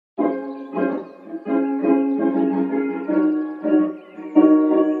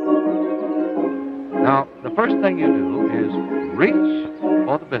the first thing you do is reach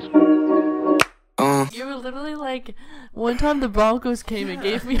for the biscuit. You were literally like, one time the Broncos came and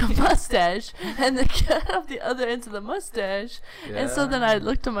gave me a mustache, and they cut off the other end of the mustache, and so then I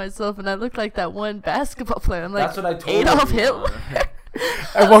looked at myself, and I looked like that one basketball player. I'm like, that's what I told Adolf everyone. Hitler.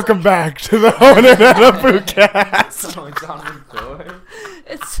 And welcome back to the Owen and Anna Poocast.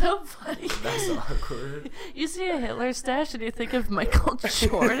 It's so funny. That's awkward. You see a Hitler stash and you think of Michael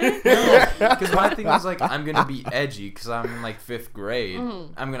Jordan? Because my thing was like, I'm gonna be edgy because I'm in like 5th grade.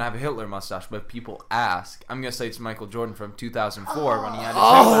 I'm gonna have a Hitler mustache, but if people ask, I'm gonna say it's Michael Jordan from 2004 when he had his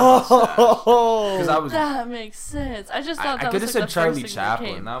Hitler mustache. Because I was. That makes sense. I just thought I that could was have like said the Charlie first thing that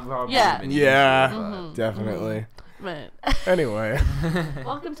Chaplin. came. That would probably Yeah. have been Yeah, easier, definitely. But Anyway,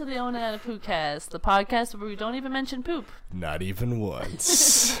 welcome to the Owen and Anna Poocast, the podcast where we don't even mention poop. not even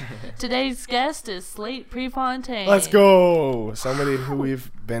once. Today's guest is Slayte Prefontaine. Let's go. Somebody who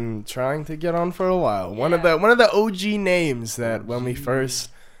we've been trying to get on for a while. One of the OG names that when we first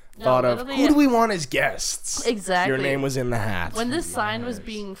thought of literally, who do we want as guests? Exactly. Your name was in the hat. When this sign was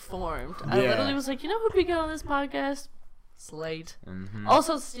being formed, I literally was like, you know who'd be good on this podcast? Slayte.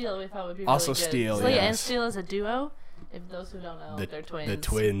 Also Steele, we thought would be Also really good. Steele, Slayte yes. and Steele as a duo. If those who don't know, they're twins. The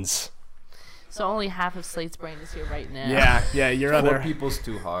twins. So only half of Slate's brain is here right now. Yeah, your 4 other. people's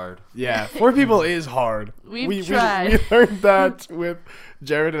too hard. Yeah, 4 people is hard. We've tried. We learned that with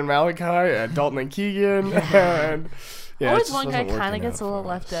Jared and Malachi and Dalton and Keegan. And yeah, Always it just one guy wasn't kind of working gets a out little for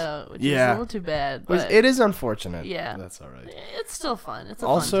left us. out, which is Yeah. a little too bad. But It is unfortunate. Yeah. That's all right. it's still fun. It's a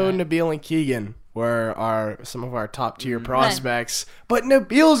Also, fun time. Nabil and Keegan were some of our top tier prospects. But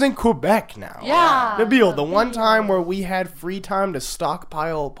Nabil's in Quebec now. Yeah. Nabil, the one time where we had free time to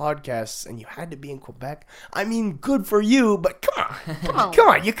stockpile podcasts and you had to be in Quebec. I mean, good for you, but come on. Come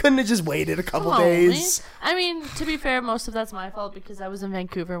on. You couldn't have just waited a couple Come on, days. man. I mean, to be fair, most of that's my fault because I was in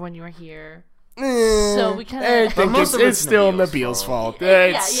Vancouver when you were here. So we kind I of. think most of it's it's still Nabil's Nabil's fault. fault.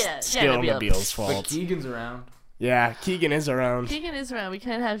 It's still Nabil. Nabil's But fault. Keegan's around. Yeah, Keegan is around. Keegan is around. We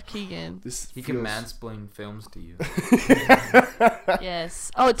can't have Keegan. He can mansplain films to you.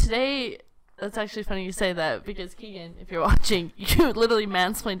 Yes. Oh, today. That's actually funny you say that because Keegan, if you're watching, you literally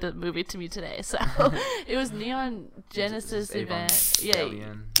mansplained a movie to me today. So it was Neon Genesis event. Yeah,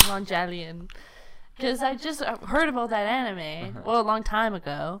 Evangelion. Because I just heard about that anime, well, a long time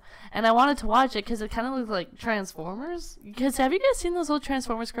ago, and I wanted to watch it because it kind of looked like Transformers. Because have you guys seen those old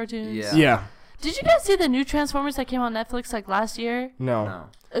Transformers cartoons? Yeah. Did you guys see the new Transformers that came on Netflix like last year? No.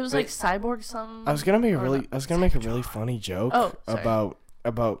 It was like Cyborg something. I was gonna make a really funny joke about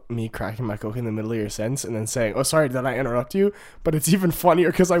me cracking my coke in the middle of your sentence and then saying, "Oh, sorry, did I interrupt you?" But it's even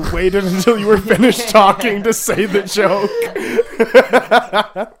funnier because I waited until you were finished talking to say the joke.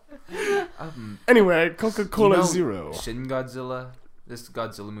 Anyway, Coca-Cola Zero. Shin Godzilla, this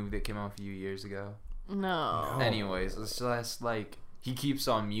Godzilla movie that came out a few years ago. No. Anyways, it's just like he keeps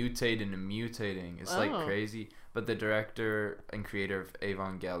on mutating and mutating. It's like crazy. But the director and creator of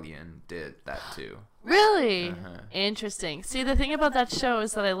Evangelion did that too. Really? Interesting. See, the thing about that show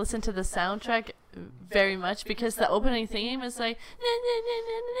is that I listen to the soundtrack very much because the opening theme is like,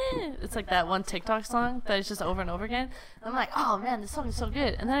 it's like that one TikTok song that is just over and over again. And I'm like, oh man, this song is so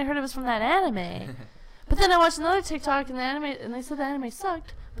good. And then I heard it was from that anime. But then I watched another TikTok and they said the anime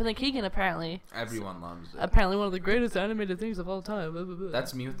sucked. But then Keegan Everyone loves it. apparently one of the greatest animated things of all time. Blah, blah, blah.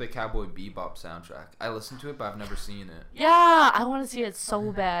 That's me with the Cowboy Bebop soundtrack. I listened to it, but I've never seen it. Yeah, I want to see it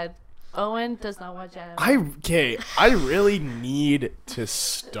so bad. Owen does not watch anime. I really need to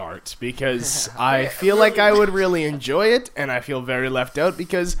start because I feel like I would really enjoy it, and I feel very left out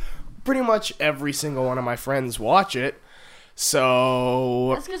because pretty much every single one of my friends watch it.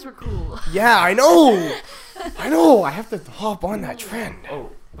 So That's because we're cool. yeah, I know. I have to hop on that trend.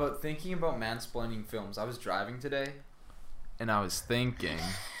 Oh, but thinking about mansplaining films, I was driving today, and I was thinking,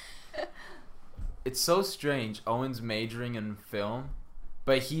 it's so strange. Owen's majoring in film,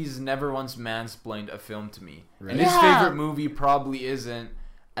 but he's never once mansplained a film to me. Right. And his Yeah. favorite movie probably isn't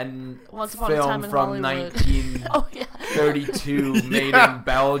a Once Upon a Time film in from Hollywood. 1932 made Yeah. in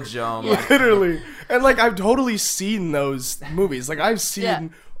Belgium. Yeah. Literally. And like I've totally seen those movies. Like I've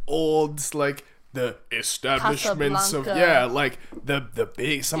seen old like the establishments of Casablanca. like the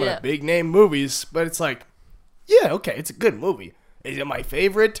big some of the big name movies, but it's like okay, it's a good movie. Is it my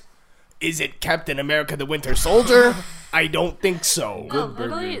favorite? Is it Captain America the Winter Soldier? I don't think so. No,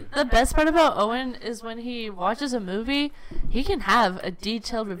 literally, the best part about Owen is when he watches a movie, he can have a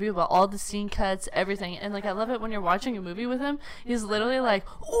detailed review about all the scene cuts, everything. And, like, I love it when you're watching a movie with him. He's literally like,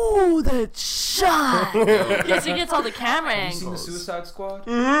 ooh, that shot! Because he gets all the camera Have you seen the angles. Suicide Squad?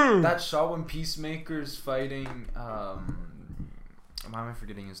 Mm-hmm. That shot when Peacemaker's fighting why am I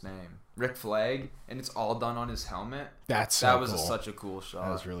forgetting his name? Rick Flag, and it's all done on his helmet. That was cool. such a cool shot.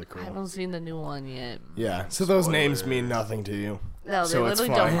 That was really cool. I haven't seen the new one yet. Yeah, so those names Spoilers. mean nothing to you. No, they So it's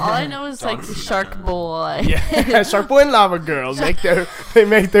literally fine. don't. All I know is like John Shark Cena. Boy. Yeah, Shark Boy and Lava Girl make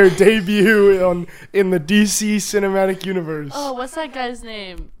their debut in the DC cinematic universe. Oh, what's that guy's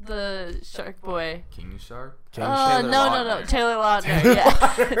name? The Shark Boy. King Shark? King No, Taylor no, Lautner. Taylor Lautner. Yeah.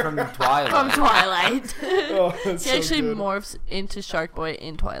 From Twilight. From Twilight. Oh, that's He so actually good. morphs into Shark Boy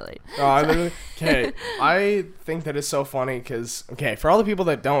in Twilight. Okay, I think that is so funny because, okay, for all the people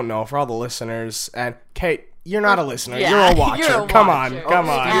that don't know, for all the listeners, and Kate, you're not a listener, Yeah, you're a watcher. you're a Come watcher. on, come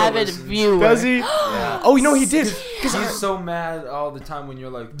Oh, on. Avid listens. viewer. Does he? Yeah. Oh, no, he did. He's so mad all the time when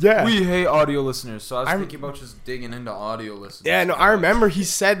you're like, Yeah. we hate audio listeners. So I was I'm- thinking about just digging into audio listeners. Yeah, no, I remember he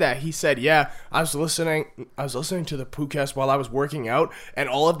said that. He said, "Yeah, I was listening to the Poocast while I was working out, and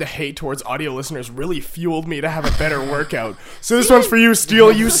all of the hate towards audio listeners really fueled me to have a better workout." So this one's for you,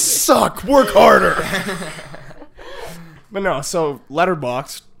 Steele. You suck. Work harder. But no, so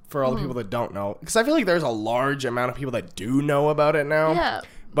Letterboxd, for all the people that don't know, because I feel like there's a large amount of people that do know about it now. Yeah.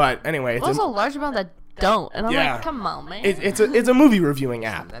 But anyway, it's Also, a large amount that don't. And I'm Yeah. like, come on, man. it's a movie reviewing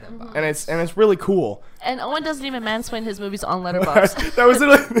app, and it's really cool. And Owen doesn't even mansplain his movies on Letterboxd. That was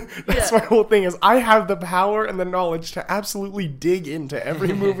literally, that's Yeah. my whole thing is I have the power and the knowledge to absolutely dig into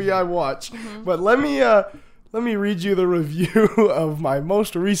every movie I watch. But let me read you the review of my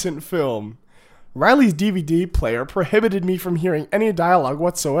most recent film. Riley's DVD player prohibited me from hearing any dialogue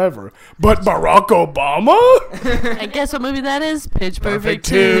whatsoever. But Barack Obama? And guess what movie that is? Pitch Perfect Perfect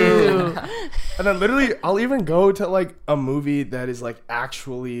 2. And then literally I'll even go to like a movie that is like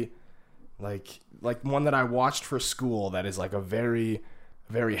actually like one that I watched for school that is like a very,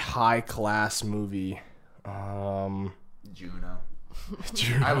 very high class movie. Juno.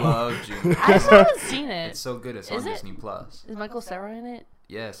 Juno. I love Juno. I still haven't seen it. It's so good. It's Is on it? Disney Plus. Is Michael Cera in it?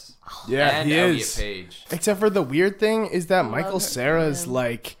 Yes. Yeah, and he Elliot is. Page. Except for the weird thing is that Michael her- Cera's him.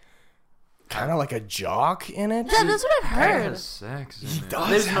 like kind of like a jock in it. Yeah, that's what I've He heard. has sex in He it. does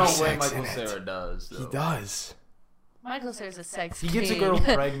There's have no way sex Michael in it. Cera does. He Though. does. Michael Cera's a sex He gets a king. girl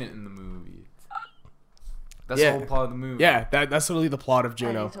pregnant in the movie. That's Yeah. the whole plot of the movie. Yeah, that's literally the plot of I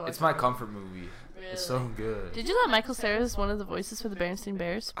Juno. need to watch It's my that. comfort movie. It's so good. Did you know Michael Cera is one of the voices for the Berenstain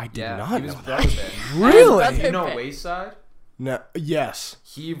Bears? I did Yeah, not he was know brother that. Ben. Really? Brother- You know Ben. Wayside? No. Yes.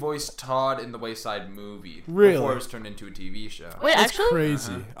 He voiced Todd in the Wayside movie. Really? Before it was turned into a TV show. Wait, That's actually?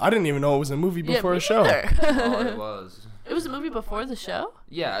 crazy. I didn't even know it was a movie Yeah, before me a show. neither. Oh, it was. It was a movie before the show?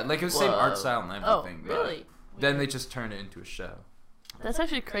 Yeah, like it was the same Whoa. art style and Oh, everything. but really? Then they just turned it into a show. That's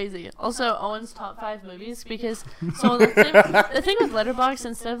actually crazy. Also, Owen's top 5 movies because so the thing with Letterboxd,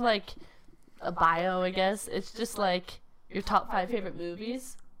 instead of like a bio, I guess it's just like your top 5 favorite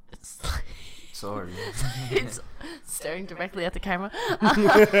movies. It's like, Sorry. it's staring directly at the camera.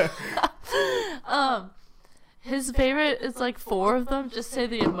 His favorite is like 4 of them. Just say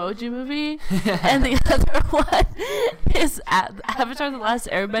the Emoji Movie, and the other one is Avatar: The Last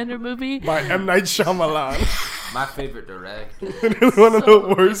Airbender movie. By M. Night Shyamalan. My favorite director. One of So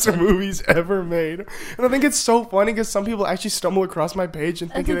the worst movies ever made. And I think it's so funny because some people actually stumble across my page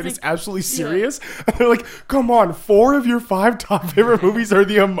and thinking they that it's think- absolutely serious. And they're like, come on, 4 of your 5 top favorite movies are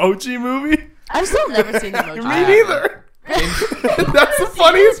the Emoji Movie? I've still never seen the Emoji. Me Movie. neither. James, That's the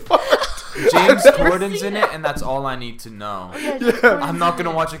funniest part. James I've never Corden's seen in it, and that's all I need to know. Yeah, Yeah. I'm not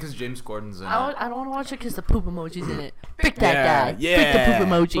gonna watch it because James Corden's in it. I don't want to watch it because the poop emoji's in it. Pick that Yeah, guy. yeah. Pick the poop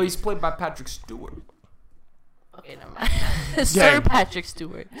emoji. But he's played by Patrick Stewart. Okay, never mind. Sir Patrick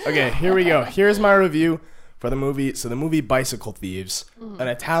Stewart. Okay, here we go. Here's my review for the movie. So the movie Bicycle Thieves, an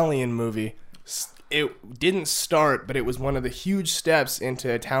Italian movie. It didn't start, but it was one of the huge steps into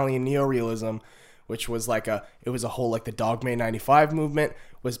Italian neorealism, which was it was a whole like the Dogma 95 movement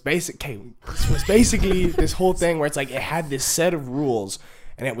was basically this whole thing where it's like it had this set of rules,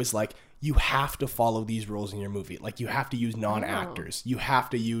 and it was like you have to follow these rules in your movie. Like you have to use non-actors. You have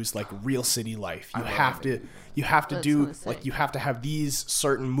to use like real city life. You have to That's do what I like say. you have to have these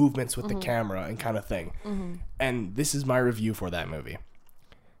certain movements with the camera and kind of thing. And this is my review for that movie.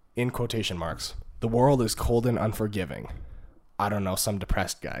 In quotation marks. The world is cold and unforgiving. I don't know, some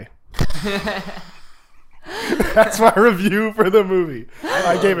depressed guy. That's my review for the movie.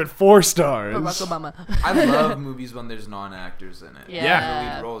 I gave it 4 stars. Barack Obama. I love movies when there's non-actors in it. Yeah.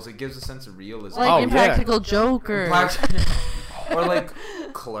 The lead roles. It gives a sense of realism. Like Oh, yeah. Impractical Joker. Or like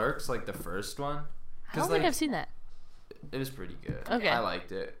Clerks, like the first one. I don't think I've seen that. It was pretty good. Okay. I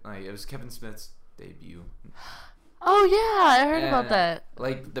liked it. Like it was Kevin Smith's debut. Oh yeah, I heard about that.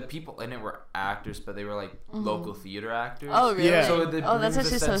 Like the people in it were actors, but they were like local theater actors. Oh really? Yeah. So it brings that's a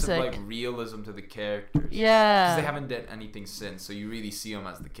actually so sense of sick. like realism to the characters. Yeah. Because they haven't done anything since, so you really see them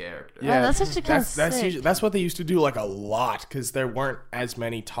as the character. Yeah, that's actually kinda that's sick. usually, that's what they used to do like a lot because there weren't as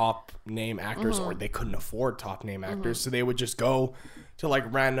many top name actors or they couldn't afford top name actors, so they would just go to like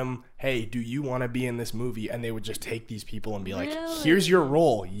random, hey, do you want to be in this movie? And they would just take these people and be like, Really? here's your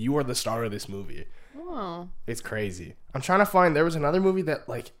role. You are the star of this movie. Oh. It's crazy. I'm trying to find. There was another movie that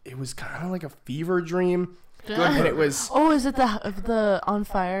like it was kind of like a fever dream, and it was Oh, is it the On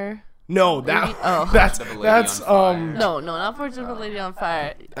Fire? no that Lady- oh. that's The Lady that's on Fire. No, not Fortune of the Lady on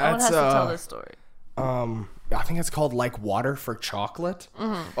Fire. Owen That's, has to tell this story. I think it's called Like Water for Chocolate.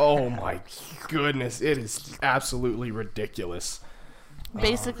 Oh my goodness, it is absolutely ridiculous.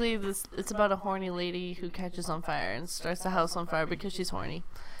 Basically, it's about a horny lady who catches on fire and starts the house on fire because she's horny.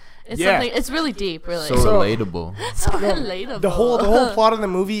 It's Yeah. something. It's really deep, really. So So- relatable. So relatable. The whole plot of the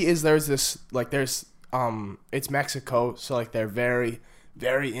movie is there's this like there's it's Mexico, so like they're very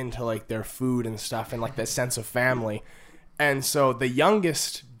into like their food and stuff and like that sense of family. And so the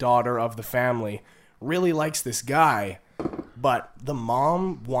youngest daughter of the family really likes this guy, but the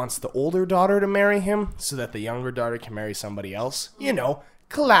mom wants the older daughter to marry him so that the younger daughter can marry somebody else. You know,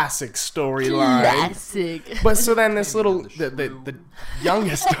 classic storyline. Classic. But so then this little the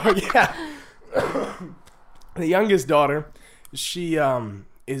youngest daughter, the youngest daughter, she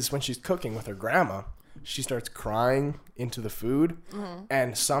is when she's cooking with her grandma, she starts crying into the food,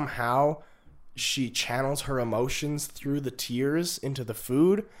 and somehow she channels her emotions through the tears into the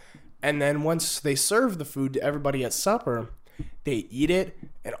food, and then once they serve the food to everybody at supper, they eat it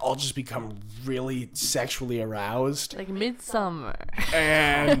and all just become really sexually aroused. Like Midsummer.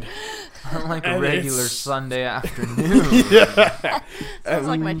 And Like a And regular it's- Sunday afternoon. Sounds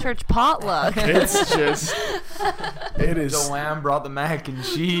like my church potluck. it's just, it is. Joanne brought the mac and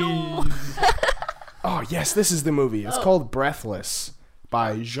cheese. Oh, yes, this is the movie. It's called Breathless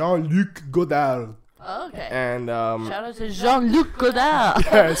by Jean-Luc Godard. Okay. And Shout out to Jean-Luc Godard.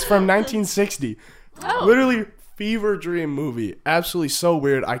 yeah, it's from 1960. Oh. Literally fever dream movie. Absolutely so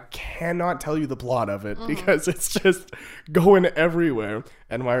weird. I cannot tell you the plot of it because it's just going everywhere.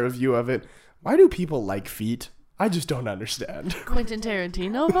 And my review of it, why do people like feet? I just don't understand. Quentin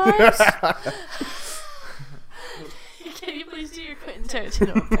Tarantino vibes. Can you please do your Quentin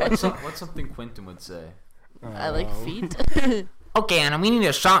Tarantino impression? What's something Quentin would say? I like feet. Okay, Anna, we need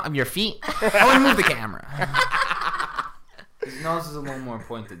a shot of your feet. I want to move the camera. His nose is a little more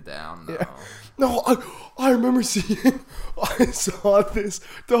pointed down, though. No, I remember seeing, I saw this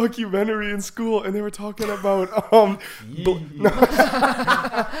documentary in school and they were talking about, no,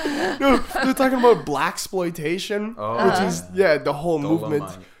 they're talking about blaxploitation, which is, the whole movement.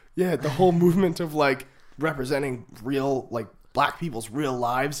 Dolomite. Yeah, the whole movement of like representing real, like black people's real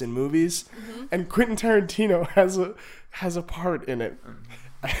lives in movies. And Quentin Tarantino has a part in it.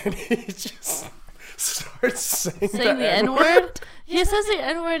 And he just starts saying Saying the N-word? He says the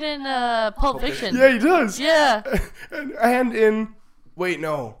N-word in Pulp Fiction. Yeah, he does. Yeah. And in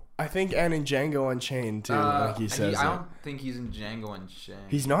I think and in Django Unchained too. Like he says I it. don't think he's in Django Unchained.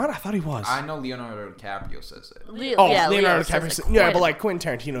 He's not. I thought he was. I know Leonardo DiCaprio says it. Leonardo Leo DiCaprio. says it Yeah, quite but a- like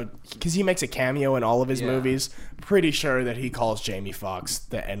Quentin Tarantino, because he makes a cameo in all of his Yeah. movies. Pretty sure that he calls Jamie Foxx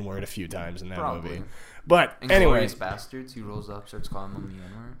the N-word a few times in that Probably. movie. But And anyway, Glorious Bastards, he rolls up, starts calling them the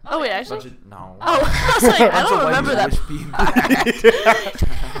N-word. Oh, wait, actually? No. Oh, I was like, I don't remember that.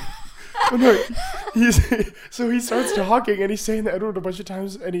 so he starts talking and he's saying the N-word a bunch of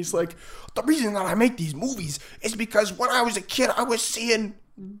times, and he's like, the reason that I make these movies is because when I was a kid, I was seeing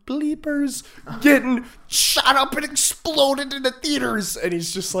bleepers getting shot up and exploded in the theaters, and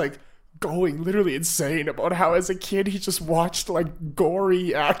he's just like going literally insane about how as a kid he just watched like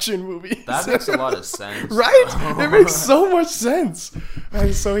gory action movies. That makes a lot of sense. Right? It makes so much sense.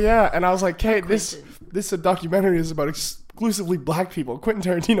 And so yeah, and I was like, hey, this documentary is about exclusively black people. Quentin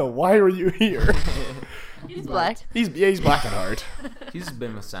Tarantino, why are you here? He's black. He's black at heart. He's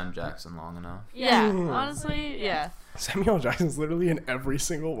been with Sam Jackson long enough. Yeah, honestly, yeah. Samuel Jackson's literally in every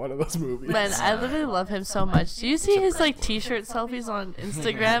single one of those movies. Man, I literally love him so much. Do you see his like t-shirt selfies on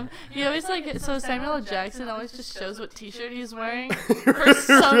Instagram? He always like Samuel L. Jackson always just shows what t-shirt he's wearing for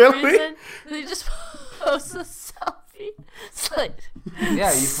some Really? reason. And he just posts a selfie. It's like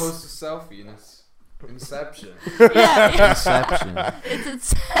Yeah, you post a selfie and it's Inception. yeah, Inception. it's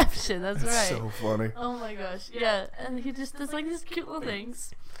Inception. That's right. So funny. Oh my gosh, yeah, and he just does like these cute little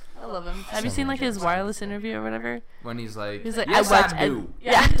things. I love him. Have you seen like his wireless interview or whatever? When he's like, He's like, yes, I watch- I do.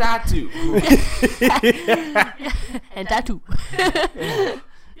 yeah. Tattoo. And tattoo.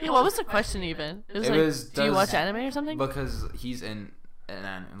 Yeah, what was the question even? It was do you watch anime or something? Because he's in an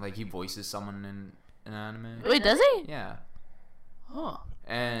anime, like he voices someone in an anime. Wait, does he? Yeah. Huh.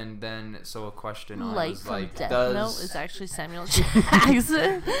 And then, so a question on Light was from like, Death Note is actually Samuel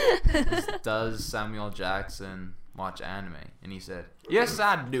Jackson. does Samuel Jackson watch anime? And he said, yes,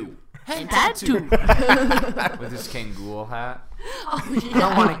 I do. And that too. With his King Ghoul hat. Oh, I don't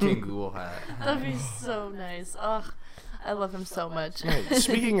yeah. want a King Ghoul hat. That'd be so nice. Ugh, I love him so much. Right,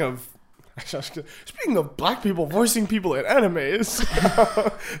 speaking of black people voicing people in animes,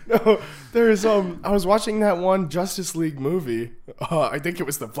 no, there's I was watching that one Justice League movie. I think it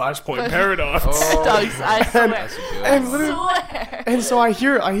was the Flashpoint Paradox. Dogs, I swear. That's a good And one. literally- swear. And so I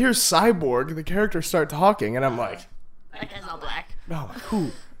hear Cyborg, the character, start talking, and I'm like, That guy's not black. no, who?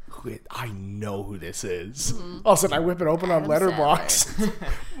 I know who this is. All of a sudden, I whip it open on Adam Letterboxd.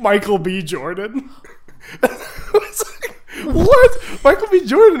 Michael B. Jordan. It's like, what? Michael B.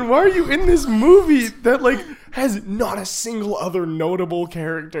 Jordan, why are you in this movie that like has not a single other notable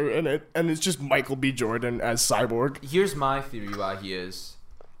character in it, and it's just Michael B. Jordan as Cyborg? Here's my theory why he is.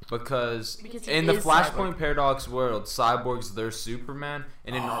 Because he in the is Flashpoint Cyborg. Paradox world, Cyborg's their Superman,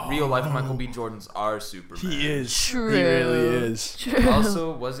 and in real life, Michael B. Jordan's our Superman. He is. True. He really is. True.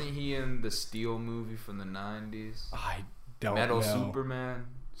 Also, wasn't he in the Steel movie from the 90s? I don't Metal know. Superman?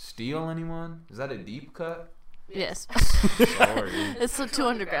 Steel, anyone? Is that a deep cut? Yes. Sorry. It's so too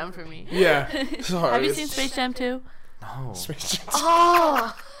underground for me. Yeah. Sorry. Have you seen Space Jam 2? No. Space Jam?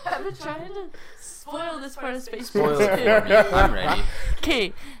 Oh! I've been trying to spoil this part of Space Jam Spoil it for me. 2. I'm ready.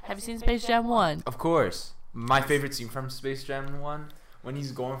 Okay, have you seen Space Jam 1? Of course. My favorite scene from Space Jam 1, when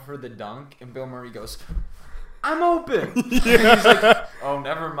he's going for the dunk, and Bill Murray goes, I'm open! He's like, oh,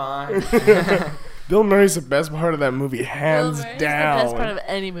 never mind. Bill Murray's the best part of that movie, hands Bill Murray's down. the best part of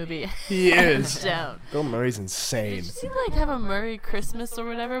any movie. He Hands is. down. Bill Murray's Did insane. you see like have a Murray Christmas or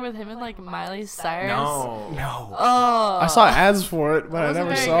whatever with him and like Miley Cyrus? No. No. Oh. I saw ads for it, but I Wasn't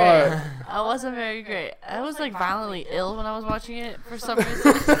never very saw great. it. I wasn't very great. I was like violently ill when I was watching it for some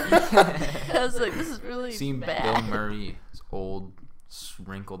reason. I was like, this is really Seeing bad. Bill Murray's old,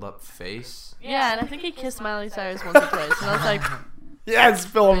 wrinkled up face. Yeah, and I think he kissed Miley Cyrus once or twice, and I was like, Yeah, it's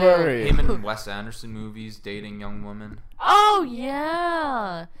Bill Murray. Him in Wes Anderson movies, dating young women. oh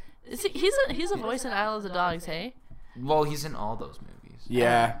yeah. Is he's a voice in Isle of the Dogs, hey? Well, he's in all those movies.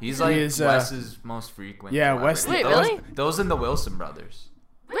 Yeah. He's he like is, Wes's most frequent. yeah, Wes- Wait, those, really? Those and the Wilson brothers.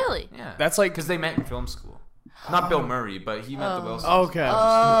 Really? Yeah. That's like because they met in film school. Not Bill Murray, but he met the Wilsons. okay.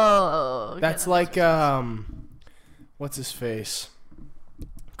 Oh. Okay, That's like what's his face?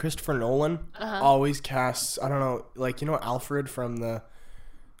 Christopher Nolan always casts, I don't know, like, you know Alfred from the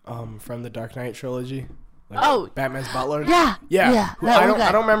Dark Knight trilogy? Like Oh. Batman's butler? Yeah. Yeah. Yeah. that I one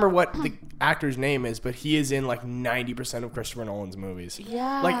guy. don't remember what the actor's name is, but he is in like 90% of Christopher Nolan's movies.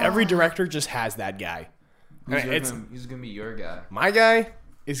 Yeah. Like every director just has that guy. He's gonna be your guy. My guy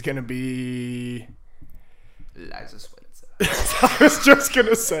is gonna be Liza Switzer. I was just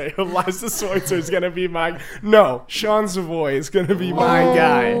gonna say Eliza Switzer is gonna be my no, Sean Savoy is gonna be my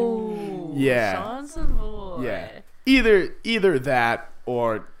guy. Oh, Yeah. Sean Savoy. Yeah. Either that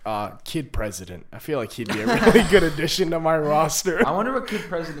or Kid President. I feel like he'd be a really good addition to my roster. I wonder what Kid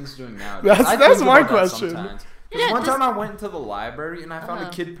President's doing now. That's I my think about that question. sometimes. 'Cause Yeah, one just- time I went into the library and I found Uh-huh.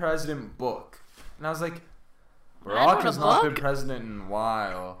 a Kid President book, and I was like, I Barack wrote a has not been book? president in a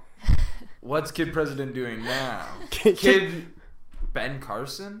while. What's Kid President doing now? Kid- Kid Ben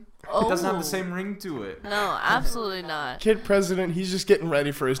Carson? It doesn't have Oh. the same ring to it. No, absolutely not. Kid President, he's just getting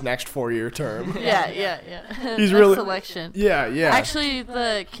ready for his next 4-year term. Yeah. He's Next really- election. Yeah. Actually,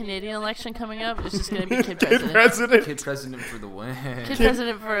 the Canadian election coming up is just gonna be Kid Kid President. President. Kid President for the win. Kid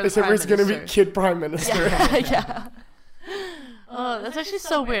President for the Except Prime it's gonna be Minister. Kid Prime Minister. Yeah. Oh, that's actually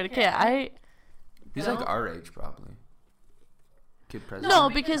so weird. Okay, He's like our age, probably. Kid President. no,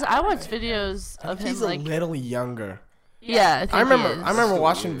 because I watched videos of him He's like a little younger. yeah. I think I remember he is. Still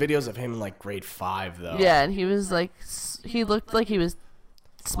watching weird. videos of him in like grade 5 though. Yeah, and he was like he looked like he was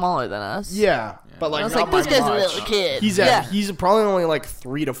smaller than us. Yeah, but I like was not like, this by guy's a much. little kid. He's probably only like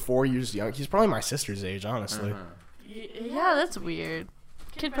 3 to 4 years young. He's probably my sister's age, honestly. Yeah, that's weird.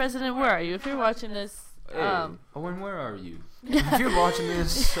 Kid President, where are you? If you're watching this, Hey, Owen, where are you? If you're watching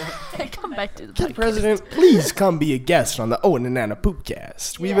this, come back to the Kid podcast. President, please come be a guest on the Owen and Anna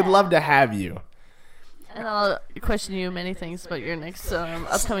Poocast. We would Yeah. love to have you. And I'll question you many things about your next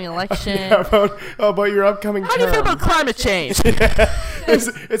upcoming election. about your upcoming How do you feel term. about climate change?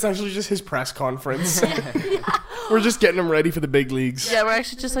 It's actually just his press conference. We're just getting him ready for the big leagues. Yeah, we're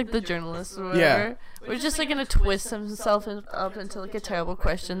actually just like the journalists or whatever. Yeah. We're just like gonna twist himself up into like a terrible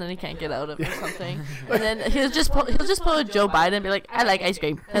question that he can't get out of or something, and then he'll just pull a Joe Biden and be like, "I like ice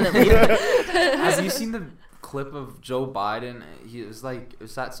cream," and then leave. Have you seen the clip of Joe Biden? It was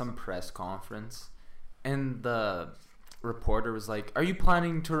at some press conference, and the reporter was like, "Are you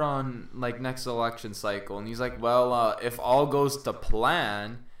planning to run like next election cycle?" And he's like, "Well, if all goes to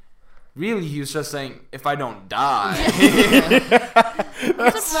plan." Really, he was just saying, if I don't die. I'm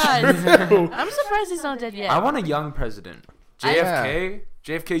surprised he's not dead yet. I want a young president. JFK?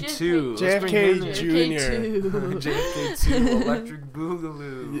 JFK 2. JFK Jr. JFK 2. Electric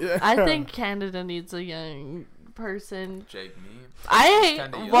Boogaloo. Yeah. I think Canada needs a young person. Jake me. I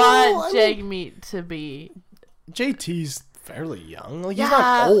want Jake Meat to be. JT's fairly young. Like, Yeah. he's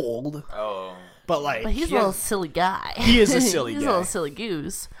not old. Oh. But he's a little silly guy. He is a silly He's guy. a little silly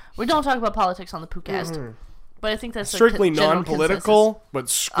goose. We don't talk about politics on the Poocast, but I think that's strictly the general non-political, but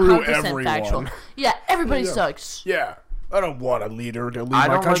screw 100% everyone. factual. Yeah, everybody Yeah. sucks. Yeah. I don't want a leader to lead I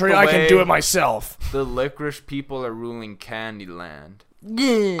my don't country. like I the can do way- it myself. The licorice people are ruling Candyland.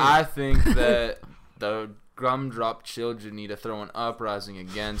 Yeah. I think that the gumdrop children need to throw an uprising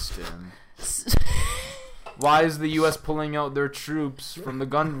against him. Why is the U.S. pulling out their troops from the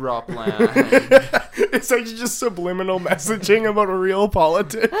gumdrop land? It's actually just subliminal messaging about real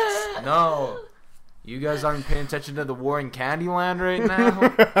politics. No. You guys aren't paying attention to the war in Candyland right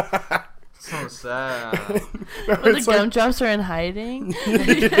now? So sad. When the gumdrops are in hiding.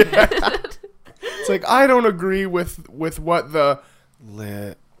 It's like, I don't agree with what the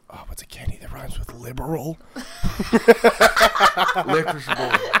what's a candy that rhymes with liberal? Licorice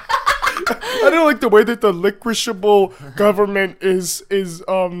boy. I don't like the way that the licoriceable government is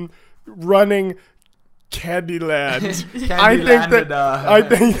running Candyland. I think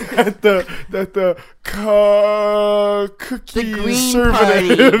that the cookie Green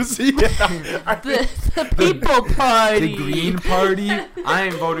conservatives, yeah, the people party. The Green Party? I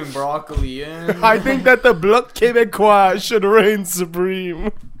ain't voting broccoli in. I think that the Bloc Québécois should reign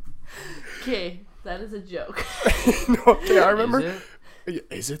supreme. Okay, that is a joke. No, okay, I remember. Is it?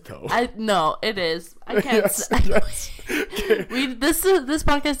 Is it though? No, it is. I can't. Yes. Okay. This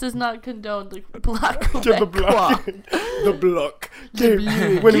podcast does not condone the Bloc Yeah, the block. Québécois. The block.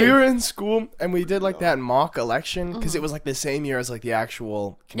 Okay. When we were in school and we did like that mock election, because it was like the same year as like the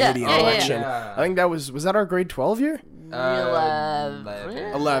actual Canadian yeah, yeah. election. Yeah. I think that was that our grade 12 year? 11.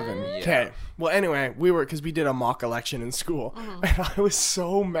 Yeah. Okay. Well, anyway, because we did a mock election in school, and I was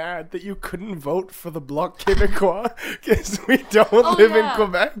so mad that you couldn't vote for the Bloc Québécois because we don't live in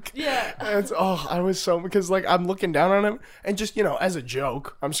Quebec. Yeah. And I was so, because like I'm looking down on him, and just, as a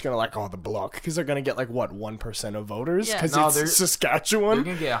joke, I'm just gonna like, the Bloc, because they're gonna get like what 1% of voters, Yeah. because No, it's they're Saskatchewan.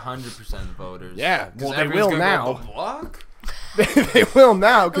 gonna get 100% of voters. Yeah, 'Cause well, they everyone's will gonna now. go, "The block?" They will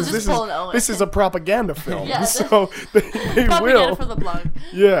now, because They'll just pull an Owen. this is a propaganda film, Yeah, so they Propaganda will. for the Bloc.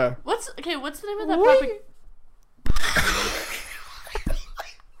 Yeah. What's the name of that propaganda?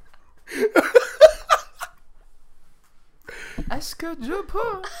 Est-ce que je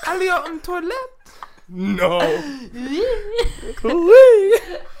peux aller en toilette? No.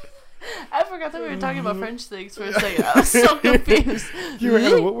 I forgot that we were talking about French things for a second. I was so confused.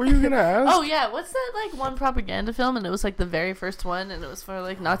 What were you gonna ask? Oh yeah, what's that like one propaganda film? And it was like the very first one, and it was for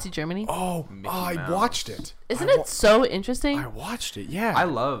like Nazi Germany. Oh, I Mouse. watched it. Isn't it so interesting? I watched it. Yeah. I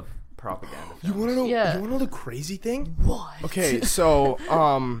love propaganda You films. wanna know? Yeah. You wanna know the crazy thing? What? Okay, so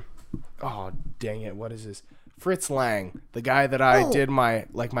oh dang it, what is this? Fritz Lang, the guy that I did my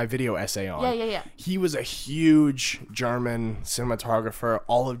video essay on. Yeah. He was a huge German cinematographer.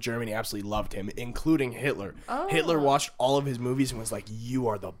 All of Germany absolutely loved him, including Hitler. Oh. Hitler watched all of his movies and was like, "You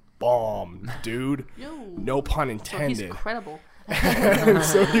are the bomb, dude." Yo. No pun So he's intended. credible.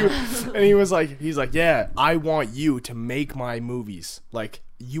 So he's like, "Yeah, I want you to make my movies. Like,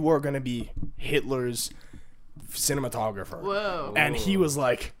 you are gonna be Hitler's cinematographer." Whoa. And he was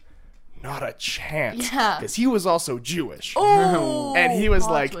like, "Not a chance." Yeah. Because he was also Jewish. Oh. And he was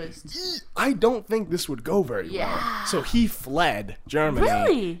plot like, twist. "I don't think this would go very well." Yeah. So he fled Germany.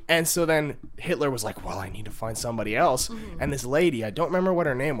 Really? And so then Hitler was like, "Well, I need to find somebody else." And this lady, I don't remember what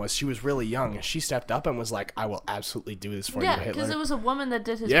her name was, she was really young, and she stepped up and was like, "I will absolutely do this for you, Yeah, Hitler." because it was a woman that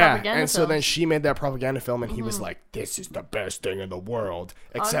did his Yeah, propaganda and so then films. she made that propaganda film, and he was like, "This is the best thing in the world,"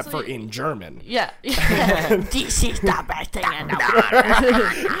 except for Honestly, in German. Yeah. This is the best thing in the world.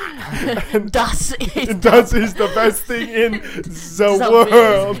 Das ist Das is the best thing in the the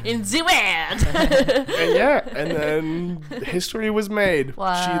world. best in the world. And yeah, and then history was made.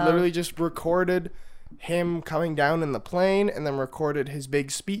 Wow. She literally just recorded him coming down in the plane and then recorded his big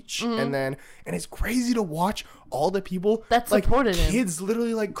speech and it's crazy to watch all the people that supported him. Kids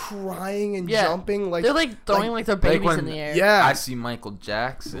literally like crying and jumping, like they're like throwing like their babies in the air. Yeah, I see Michael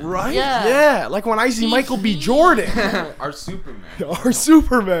Jackson. Right? Yeah. Like when I see Michael B. Jordan. Our Superman. Our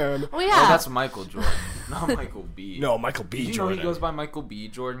Superman. Oh yeah. Oh, that's Michael Jordan, not Michael B. No, Michael B. Did you Jordan. know he goes by Michael B.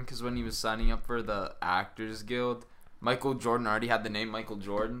 Jordan? Because when he was signing up for the Actors Guild, Michael Jordan already had the name Michael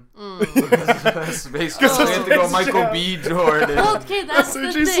Jordan. That's basically Because they had to go Michael B. Jordan. Well, okay, that's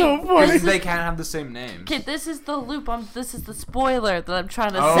the thing. So funny. Because they can't have the same names. Okay, this is the loop. This is the spoiler that I'm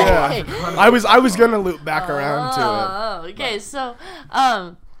trying to Oh, say. Yeah. I was gonna loop back around to it. Oh, okay. So,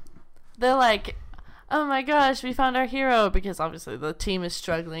 they're like, oh my gosh, we found our hero, because obviously the team is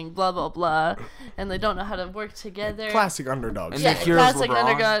struggling, blah blah blah, and they don't know how to work together. Classic underdogs. And Yeah, the hero's classic LeBron.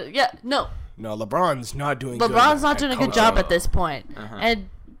 underdog. Yeah, no, No, LeBron's not doing good. LeBron's not at doing a good coaching. job at this point. Uh-huh. And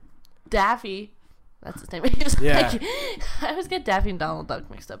Daffy, that's his name. He's Yeah. like, I always get Daffy and Donald Duck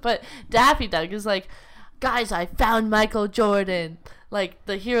mixed up, but Daffy Duck is like, guys, I found Michael Jordan, like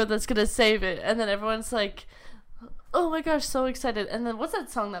the hero that's gonna save it. And then everyone's like, oh my gosh, so excited. And then what's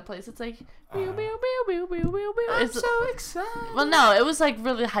that song that plays? It's like, I'm so excited. Well, no, it was like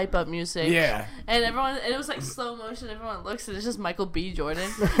really hype up music. Yeah. And it was like slow motion. Everyone looks, and it's just Michael B. Jordan.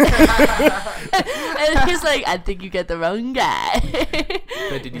 And he's like, I think you get the wrong guy.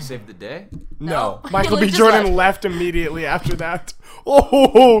 But did he save the day? No. No. Michael He B. just Jordan left. left immediately after that.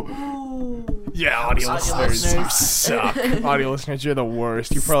 Oh. Yeah, audio Audio listeners, you listeners. suck. Audio listeners, you're the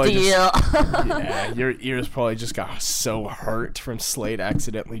worst. You probably Steal. yeah, your ears probably just got so hurt from Slayte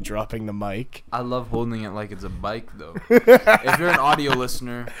accidentally dropping the mic. I love holding it like it's a bike, though. If you're an audio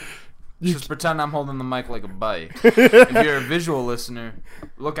listener, just pretend I'm holding the mic like a bike. If you're a visual listener,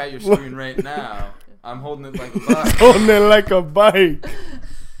 look at your screen right now. I'm holding it like a bike. Holding it like a bike.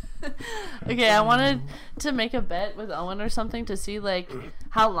 Okay, I wanted to make a bet with Owen or something to see like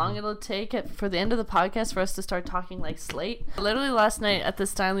how long it'll take for the end of the podcast for us to start talking like Slayte. Literally last night at the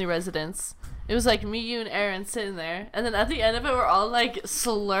Stanley residence, it was like me, you, and Aaron sitting there, and then at the end of it, we're all like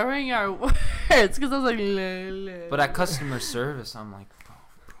slurring our words because I was like, la, la, But at customer service, I'm like,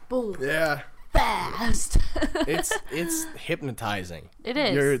 boom, Yeah. fast. It's hypnotizing. It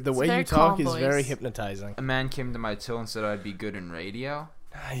is. The It's way very you talk calm is very voice. hypnotizing. a man came to my till and said I'd be good in radio.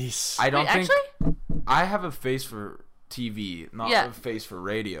 Nice. I don't Wait, think actually? I have a face for TV, not Yeah. a face for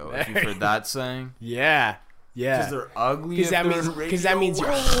radio. If you've heard that saying, Yeah. Yeah. because they're ugly. Because that means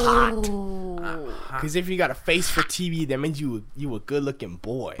you're hot. Ooh. Because if you got a face for TV, that means you a good looking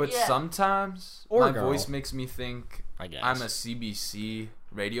boy. But Yeah. sometimes Or my girl. voice makes me think I guess. I'm a CBC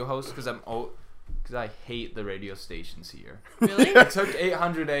radio host because I hate the radio stations here. Really? I took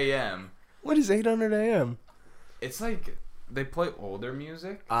 800 AM. What is 800 AM? It's like they play older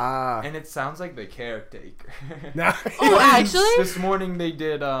music Ah. and it sounds like the Caretaker. Nice. Oh, actually? This morning they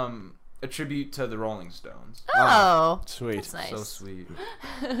did a tribute to the Rolling Stones. Oh, Sweet. that's nice. So sweet.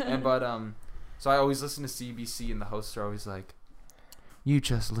 So I always listen to CBC and the hosts are always like, you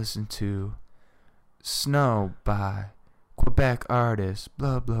just listen to Snow by Quebec artist,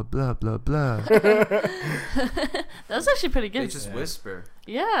 blah, blah, blah, blah, blah. That was actually pretty They good. just whisper.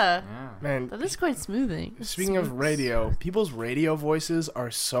 Yeah, Yeah. Man, that is quite smoothing. speaking of radio, people's radio voices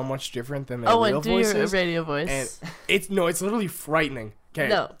are so much different than their Oh, real and do your voices. radio voice. And it's literally frightening. Okay.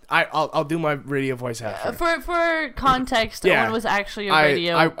 No. I'll do my radio voice after. For context, Yeah. Owen was actually a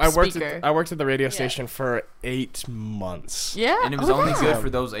radio I worked speaker. I worked at the radio Yeah. station for 8 months. Yeah, And it was oh, only yeah. good for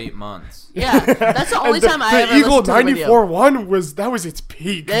those 8 months. Yeah, that's the only And time I the ever Eagle listened to the radio. 94.1 was its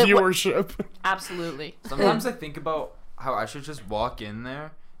peak It wa- viewership. Absolutely. Sometimes I think about how I should just walk in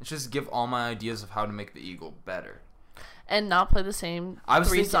there and just give all my ideas of how to make the Eagle better. And not play the same I was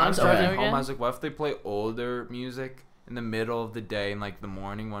three thinking, I was songs over and driving over home, again. I was like, what if they play older music in the middle of the day and like the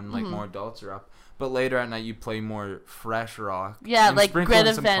morning when like more adults are up, but later at night you play more fresh rock. Yeah, and like sprinkle in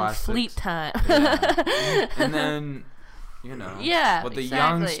Greta some Van classics. Fleet time. Yeah. And then, Yeah, what the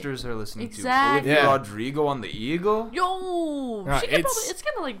exactly. youngsters are listening Exactly. to. Olivia Yeah. Rodrigo on the Eagle. Yo, No, she could it's- probably, it's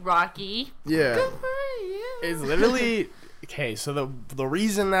kind of like Rocky. Yeah. Good for you. It's literally okay. So the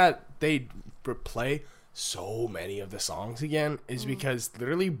reason that they play so many of the songs again is because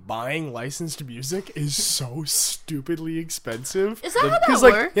literally buying licensed music is so stupidly expensive. Is that how that 'Cause,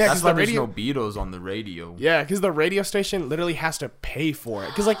 works? yeah, That's because why the there's radio. no Beatles on the radio. Yeah, because the radio station literally has to pay for it.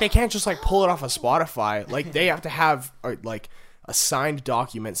 Because like they can't just like pull it off of Spotify. Like they have to have like a signed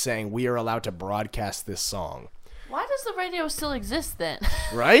document saying we are allowed to broadcast this song. Why does the radio still exist then?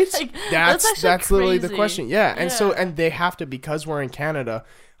 Right? Like, that's actually literally the crazy. question. Yeah, and so Yeah. and they have to, because we're in Canada.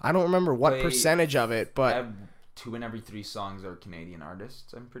 I don't remember what Play percentage of it, but 2 in every 3 songs are Canadian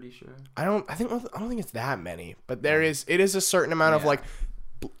artists. I'm pretty sure. I don't think it's that many, but it is a certain amount of Yeah. like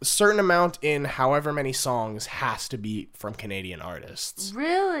certain amount in however many songs has to be from Canadian artists.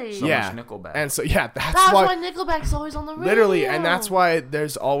 Really? So Yeah. much Nickelback. And so that's That's why why Nickelback's always on the radio. literally, and that's why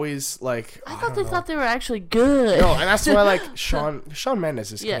there's always like I don't thought they know. thought they were actually good. No, and that's why like Shawn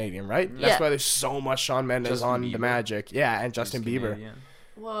Mendes is Yeah. Canadian, right? Yeah. That's why there's so much Shawn Mendes Justin on Bieber. The Magic. Yeah, and Justin He's Bieber. Canadian.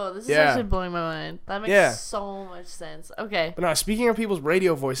 Whoa, this is Yeah. actually blowing my mind. That makes Yeah. so much sense. Okay. But no, speaking of people's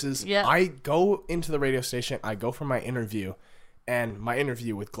radio voices, Yeah. I go into the radio station, I go for my interview, and my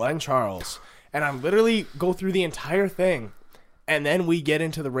interview with Glenn Charles, and I literally go through the entire thing, and then we get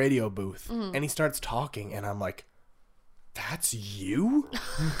into the radio booth, Mm-hmm. and he starts talking, and I'm like, that's you?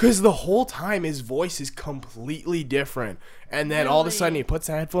 Because the whole time his voice is completely different, and then all of a sudden he puts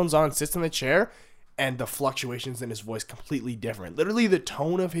the headphones on, sits in the chair, and the fluctuations in his voice completely different. Literally, the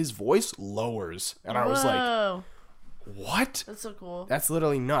tone of his voice lowers, and I was like, Whoa. what? That's so cool. That's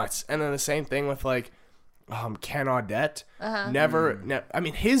literally nuts. And then the same thing with like Ken Audette. Uh-huh. I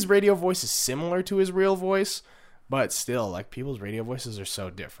mean, his radio voice is similar to his real voice, but still, like people's radio voices are so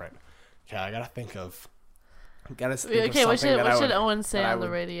different. Okay, I gotta think of. Okay, what should Owen say that I on the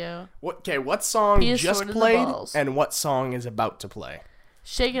would- radio? What song Pee is just stored in the played, balls. and what song is about to play?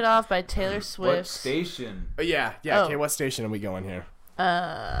 Shake It Off by Taylor What Swift. station? Yeah. Oh. Okay, what station are we going here?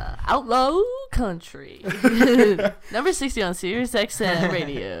 Outlaw Country. Number 60 on Sirius XM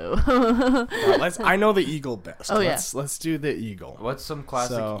radio. I know the Eagle best. Oh, yeah. Let's do the Eagle. What's some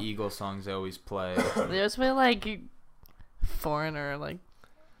classic So- Eagle songs they always play? They always play like Foreigner, like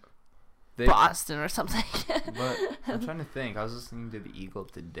They, Boston or something. but I'm trying to think. I was listening to the Eagle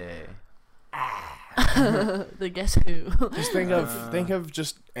today. The Guess Who. Just think of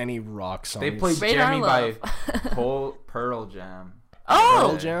just any rock song. They played Radar Jeremy Love. by Pearl Jam. Oh!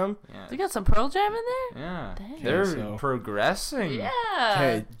 Pearl Jam. Yeah. They got some Pearl Jam in there? Yeah. Dang. They're so- progressing. Yeah.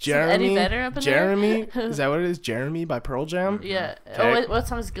 Okay, Some Jeremy. Eddie Vedder up in Jeremy, there? is that what it is? Jeremy by Pearl Jam. Yeah. Okay. Oh, what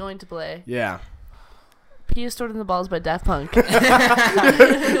song is going to play? Yeah. Pee is Stored in the Balls by Daft Punk. Should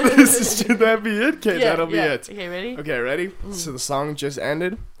that be it? Okay, that'll be it. Okay, ready? Okay, ready? So the song just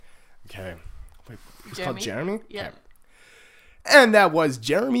ended. Okay. Wait, it's called Jeremy? Yeah. Okay. And that was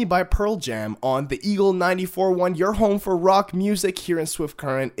Jeremy by Pearl Jam on the Eagle 94.1, your home for rock music here in Swift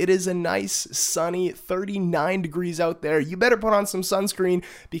Current. It is a nice, sunny 39 degrees out there. You better put on some sunscreen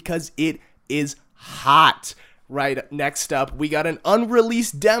because it is hot. Right, next up, we got an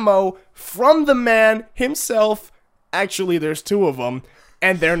unreleased demo from the man himself. Actually, there's 2 of them,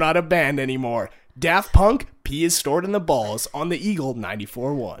 and they're not a band anymore. Daft Punk, Pee is Stored in the Balls on the Eagle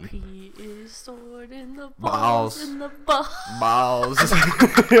 94.1. Pee is stored in the Balls. balls. In the balls. Balls.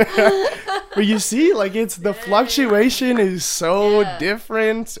 But you see, like, it's the fluctuation is so Yeah.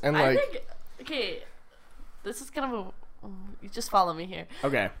 different, and I like, think, okay, this is kind of a, you just follow me here.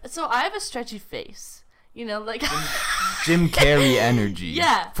 okay, So I have a stretchy face. You know, like Jim Carrey energy.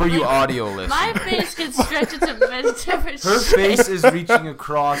 Yeah, For you like, audio listeners. my face can stretch into many different Her shapes. face is reaching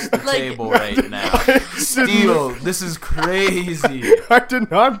across the Like- table right now. Steele, this is crazy. I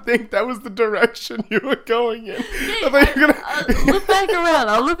did not think that was the direction you were going in. I thought you were gonna. Look back around.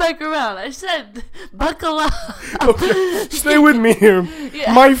 I'll look back around. I said, buckle up. Okay, stay with me here.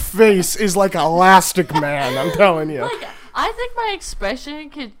 Yeah. My face is like Elastic Man. I'm telling you. Like, I think my expression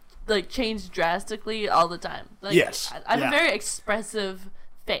could like change drastically all the time. Like, Yes. I have Yeah. a very expressive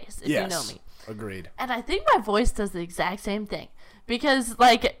face, if you know me. Agreed. And I think my voice does the exact same thing because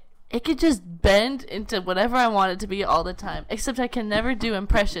like it could just bend into whatever I want it to be all the time. Except I can never do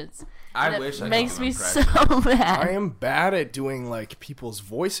impressions. I And wish it I could makes do me so impressions. mad. I am bad at doing like people's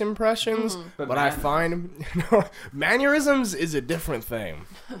voice impressions, Mm-hmm. but I find mannerisms is a different thing.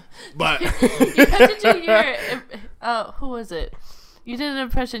 But You have to do your. Who was it? You did an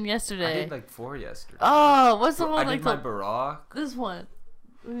impression I yesterday. did like 4 yesterday. Oh, what's the I one did like my the, Barack. this one?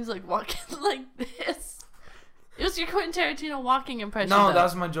 He's like walking like this. It was your Quentin Tarantino walking impression. No, though. that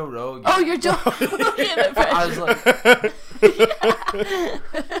was my Joe Rogan. Oh, your Joe Rogan impression. I was like,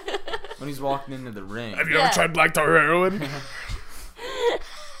 when he's walking into the ring. have you Yeah. ever tried black tar heroin?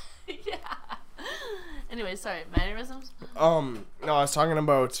 Yeah. Anyway, sorry. Mannerisms. No, I was talking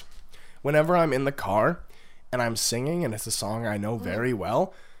about whenever I'm in the car and I'm singing and it's a song I know very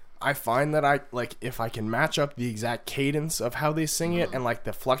well, I find that I like if I can match up the exact cadence of how they sing it and like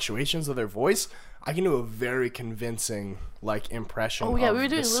the fluctuations of their voice, I can do a very convincing like impression. Oh yeah, of we were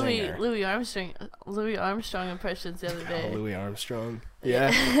doing the singer. Louis Armstrong impressions the other day. Louis Armstrong.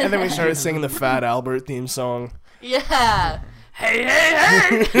 Yeah. And then we started singing the Fat Albert theme song. Yeah. Hey,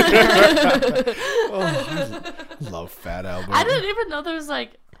 hey, hey! Oh, I love Fat Albert. I didn't even know there was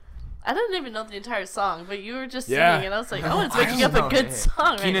like I didn't even know the entire song, but you were just Yeah. singing, and I was like, oh, it's making up a good song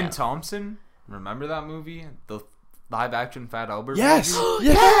right Keenan now. Thompson, remember that movie? The live action Fat Albert Yes. movie?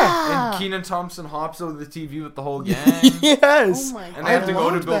 Yeah. And Keenan Thompson hops over the TV with the whole gang. Yes. Oh my And they have to go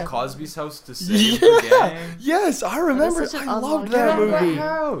to loved Bill that. Cosby's house to save the gang. Yes, I remember. such an I unlocked loved that memory. movie.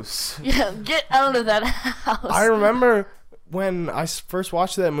 House. Yeah, get out of that house. I remember when I first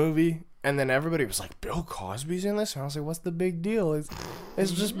watched that movie, and then everybody was like, "Bill Cosby's in this," and I was like, "What's the big deal? It's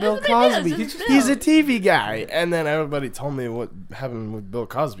just Bill the big deal? Cosby. It's just He's Bill." a TV guy." And then everybody told me what happened with Bill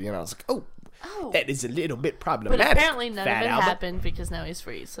Cosby, and I was like, "Oh, Oh. that is a little bit But problematic." apparently none Fat of it Albert. happened because now he's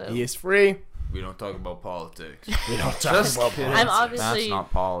free, so. He is free. We don't talk about politics. We don't talk Just about kidding. I'm politics. obviously. That's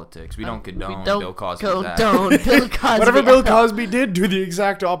not politics. We don't condone we don't Bill Cosby's act. condone Bill Cosby. Whatever Bill at all. Cosby did, do the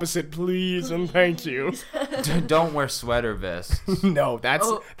exact opposite, please and thank you. Don't wear sweater vests. No, that's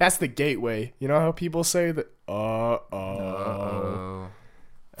Oh. that's the gateway. You know how people say that? Uh-oh.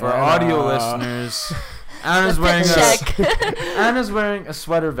 For And, audio listeners, Anna's wearing Check. Anna's wearing a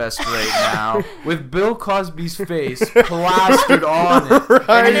sweater vest right now with Bill Cosby's face plastered on it.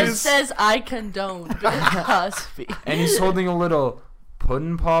 Right. And it says, I condone Bill Cosby. And he's holding a little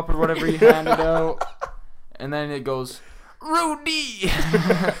pudding pop or whatever he handed out. And then it goes, Rudy!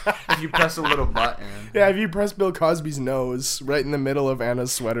 If you press a little button. Yeah, if you press Bill Cosby's nose right in the middle of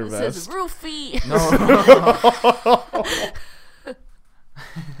Anna's sweater It says, vest. Roofie. No.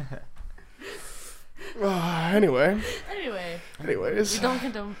 Anyway, We anyways. don't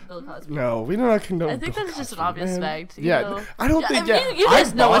condone Bill Cosby. No, we do not condone. I think Bill that's just an Cosby, obvious man. fact. You Yeah, know? I don't Yeah, think. I mean, Yeah, you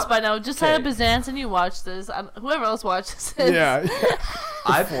guys I know us bought- by now. Just sign up Okay. as Zance and you watch this. Whoever else watches this. Yeah,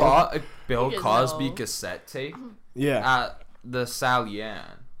 I bought a Bill You guys Cosby know. cassette tape yeah. at the Sally Ann.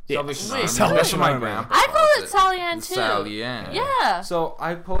 Yeah. Salvation Wait, Army. Salvation That's what my Army. grandpa I call calls it Sally Ann The too. Sally Ann. Yeah. So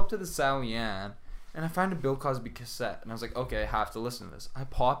I pull up to the Sally Ann and I find a Bill Cosby cassette and I was like, okay, I have to listen to this. I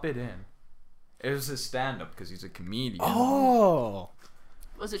pop it in. It was his stand-up because he's a comedian. Oh.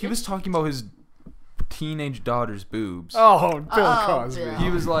 Was it He good? was talking about his teenage daughter's boobs. Oh, Bill Oh, Cosby. Bill. He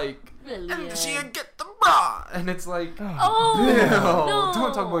was like, Brilliant. and she'll get the bra. And it's like, Oh, Bill, no.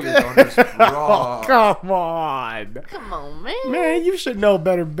 don't talk about your daughter's bra. Oh, come on. Come on, man. Man, you should know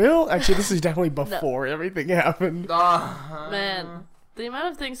better, Bill. Actually, this is definitely before everything happened. Man, the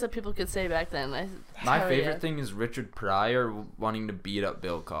amount of things that people could say back then. My tell favorite ya. thing is Richard Pryor wanting to beat up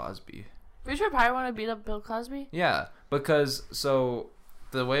Bill Cosby. Richard Pryor want to beat up Bill Cosby? Yeah, because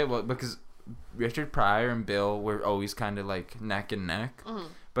the way it was, because Richard Pryor and Bill were always kind of like neck and neck,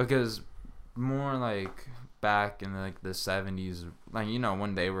 because more like back in like the 70s, like, you know,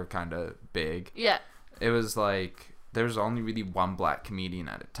 when they were kind of big, Yeah. it was like there was only really one black comedian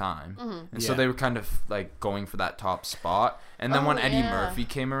at a time, and so Yeah. they were kind of like going for that top spot. And then Oh, when Eddie yeah. Murphy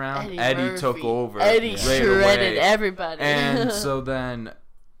came around, Eddie Eddie took Murphy. over. Eddie right shredded away. everybody. And so then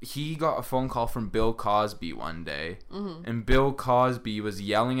he got a phone call from Bill Cosby one day, and Bill Cosby was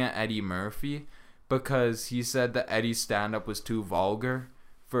yelling at Eddie Murphy because he said that Eddie's stand-up was too vulgar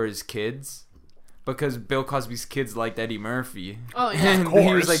for his kids, because Bill Cosby's kids liked Eddie Murphy. Oh, yeah. And Of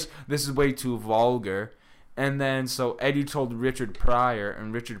he was course. like, this is way too vulgar. And then so Eddie told Richard Pryor,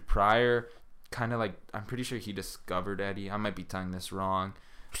 and Richard Pryor kind of like, I'm pretty sure he discovered Eddie. I might be telling this wrong.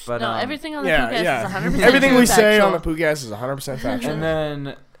 But no, everything on the Yeah, podcast yeah. is 100% Everything true we and say factual. on the Poocast is 100% factual. And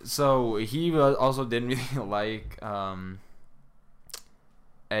then, so he also didn't really like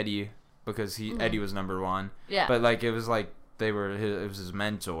Eddie, because Eddie was number one. Yeah. But like it was like it was his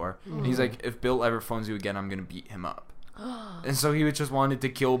mentor. And he's like, if Bill ever phones you again, I'm gonna beat him up. And so he just wanted to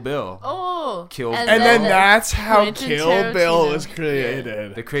kill Bill. Oh. Kill And then that's how Quentin Kill Bill Tarantino. was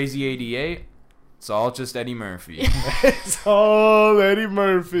created. The Crazy 88. It's all just Eddie Murphy. It's all Eddie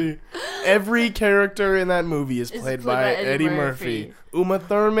Murphy. Every character in that movie is played by Eddie Murphy. Uma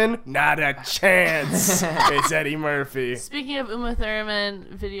Thurman, not a chance. It's Eddie Murphy. Speaking of Uma Thurman,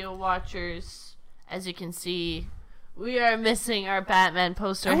 video watchers, as you can see, we are missing our Batman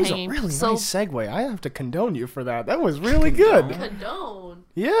poster That was a hanging. really so nice segue. I have to condone you for that. That was really good. condone.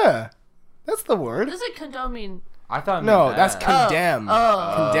 Yeah. That's the word. Does it condone mean? I thought. it No, meant that's bad. condemn.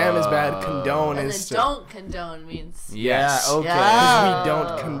 Oh. Condemn is bad. Condone And is then don't condone means. Yeah. Yes. Okay. Yeah. We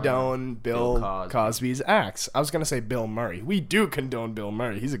don't condone Bill Bill Cosby. Cosby's acts. I was going to say Bill Murray. We do condone Bill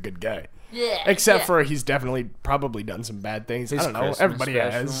Murray. He's a good guy. Yeah. Except yeah. for he's definitely probably done some bad things. His I don't know. Christmas Everybody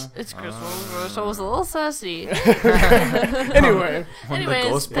special. has. It's Christmas, so I was a little sassy. Anyway. When the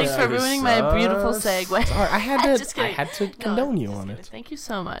Anyways, thanks for Ghostbusters ruining my beautiful sus. segue. Sorry, I had Just to. I kidding. had to No, condone you just on kidding. it. Thank you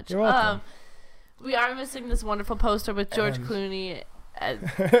so much. You're welcome. We are missing this wonderful poster with George Clooney and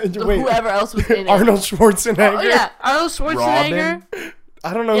Wait, whoever else was in it. Arnold Schwarzenegger. Oh yeah, Arnold Schwarzenegger. Robin?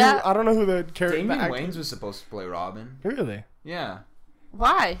 I don't know. Yeah. I don't know who the character. Damien Wayans was supposed to play Robin. Really? Yeah.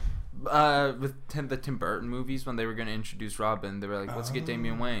 Why? With the Tim Burton movies, when they were going to introduce Robin, they were like, let's get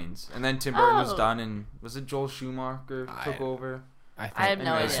Damian Wayans. And then Tim Burton was done, and was it Joel Schumacher took over? I have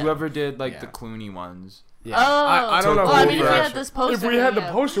no idea. Whoever did like the Clooney ones. Yeah. I don't know. Well, I mean, if we had this poster, if we had the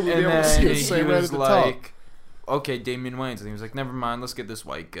poster, we'd be able to see it. He was like, okay, Damian Wayans. And he was like, never mind, let's get this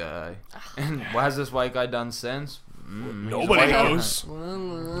white guy. And what has this white guy done since? Nobody knows.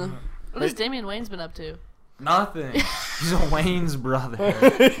 What has Damian Wayans been up to? Nothing. He's a Wayne's brother.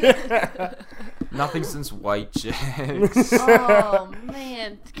 Nothing since White Chicks. Oh,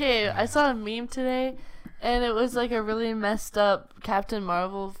 man. Okay, I saw a meme today, and it was like a really messed up Captain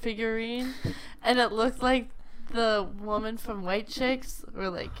Marvel figurine, and it looked like the woman from White Chicks, or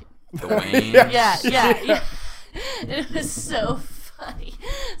like... The Waynes. Yeah. It was so funny.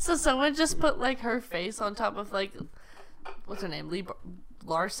 So someone just put like her face on top of like... What's her name?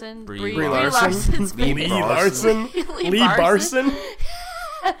 Larson? Brie Larson's baby. Lee Larson? Lee Barson?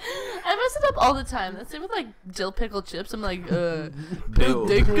 I mess it up all the time. That's same with like dill pickle chips. I'm like, Bill.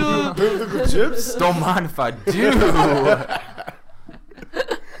 Pickle chips? Don't mind if I do.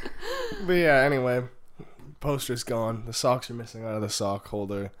 But yeah, anyway. Poster's gone. The socks are missing out of the sock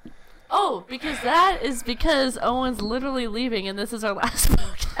holder. Oh, because Owen's literally leaving, and this is our last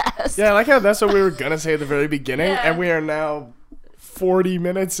podcast. Yeah, I like how that's what we were going to say at the very beginning, Yeah. and we are now 40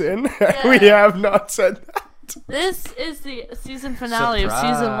 minutes in, and we have not said that. This is the season finale of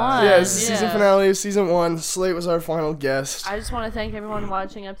season Surprise. 1. Yes, season finale of season 1. Slate was our final guest. I just want to thank everyone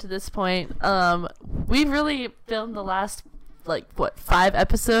watching up to this point. We really filmed the last, 5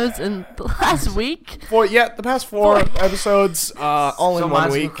 episodes in the last week. The past 4 episodes, all in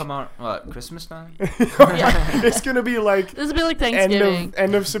 1 week. Come out, Christmas time? Yeah. It's gonna be like This will be like Thanksgiving.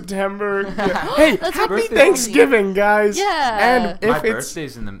 end of September. Yeah. Hey, That's happy birthday Thanksgiving, guys! Yeah. And My if it's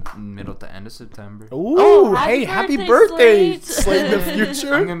birthday's in the middle to end of September. ooh, hey, happy birthday, Slate. Slate in the I'm future.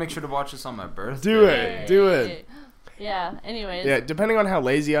 gonna make sure to watch this on my birthday. Do it. Yeah. Anyways. Yeah, depending on how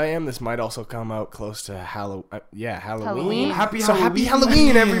lazy I am, this might also come out close to Halloween. Halloween? Happy Happy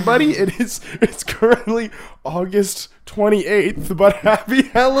Halloween, everybody! It's currently August 28th, but happy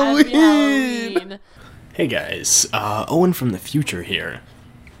Halloween! Happy Halloween. Hey guys, Owen from the future here.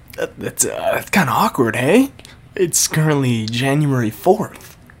 That's kind of awkward, hey? It's currently January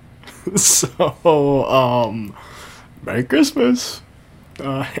 4th. So, Merry Christmas.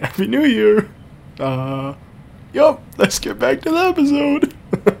 Happy New Year. Yup, let's get back to the episode.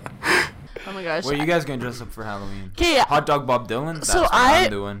 Oh my gosh. What are you guys gonna dress up for Halloween? Okay. Hot Dog Bob Dylan? That's So what I'm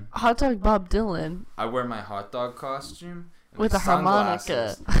doing. Hot Dog Bob Dylan. I wear my hot dog costume and With my a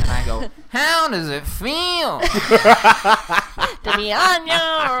harmonica. sunglasses, and I go, how does it feel? To be on your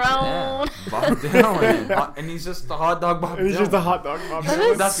own. Yeah, Bob Dylan. And he's just the hot dog Bob Dylan. He's just a hot dog Bob That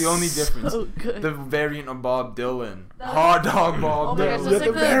Dylan. is That's the only difference. So good. The variant of Bob Dylan. Hot dog Oh Bob my gosh, Dylan. it's Yeah, like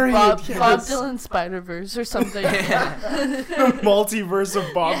the the variant, Bob yes. Dylan Spider-Verse or something. The multiverse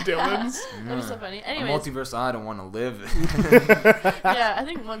of Bob Dylan's. That was so funny. A Anyways, multiverse I don't want to live in. yeah, I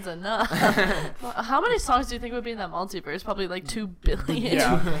think one's enough. How many songs do you think would be in that multiverse? Probably like 2 billion.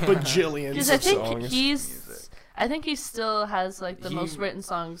 Yeah, bajillions Because of I think songs. he still has like the He- most written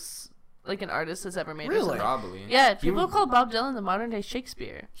songs like an artist has ever made. or Really? something. Probably. Yeah, He- people call Bob Dylan the modern day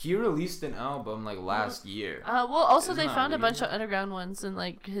Shakespeare. He released an album like last year. Well, also Isn't they that found a weird? bunch of underground ones in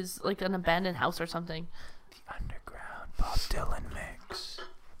like his like an abandoned house or something. The underground Bob Dylan mix.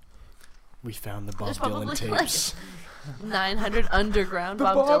 We found the Bob There's Dylan probably, tapes. 900 underground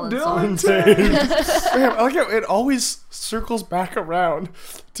Bob Dylan songs. tapes. Man, I like how it always circles back around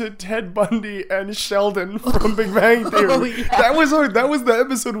to Ted Bundy and Sheldon from Big Bang Theory. Oh, yeah. That was the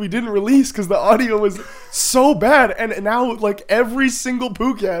episode we didn't release because the audio was so bad, and now like every single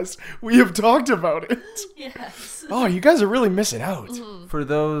Poocast we have talked about it. Yes. Oh, you guys are really missing out. Mm-hmm. For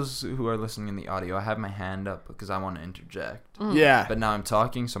those who are listening in the audio, I have my hand up because I want to interject. Yeah. But now I'm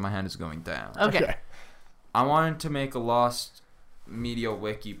talking, so my hand is going down. Okay. I wanted to make a Lost Media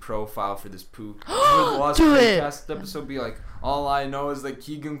Wiki profile for this Pook. For the Lost Do it. Poocast episode, be like, all I know is that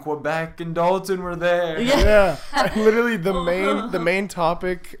Keegan, Quebec, and Dalton were there. Yeah. Yeah, and literally the main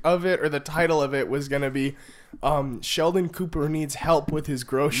topic of it, or the title of it, was gonna be Sheldon Cooper needs help with his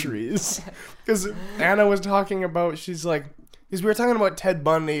groceries. Because Anna was talking about, she's like, because we were talking about Ted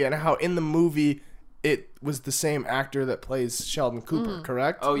Bundy and how in the movie it was the same actor that plays Sheldon Cooper,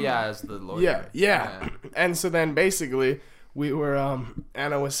 correct? Oh, yeah, as the lawyer. Yeah. And so then basically we were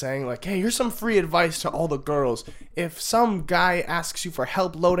Anna was saying like, hey, here's some free advice to all the girls. If some guy asks you for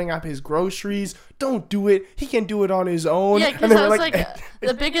help loading up his groceries, don't do it. He can do it on his own. Yeah, And because then I we're was like,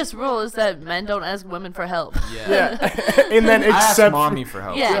 the biggest rule is that men don't ask women for help. Yeah. And then I asked except mommy for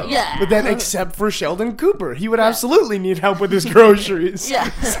help. Yeah. But then except for Sheldon Cooper, he would absolutely need help with his groceries. Yeah.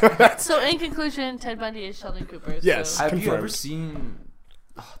 So So in conclusion, Ted Bundy is Sheldon Cooper. Yes. So. Have you Confirmed. ever seen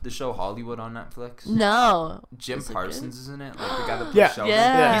the show Hollywood on Netflix? No. Jim Is it Parsons is in it, like the guy that plays Yeah. Sheldon.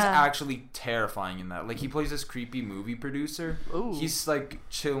 Yeah. He's actually terrifying in that. Like he plays this creepy movie producer. Ooh. He's like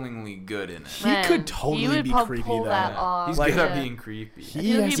chillingly good in it. He could totally would be probably creepy, pull though. that Yeah. off. He's Like- good at being creepy. He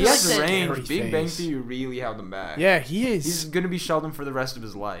He has, He has Like range. scary Big Bang face. Theory really held him back. Yeah, he is. He's gonna be Sheldon for the rest of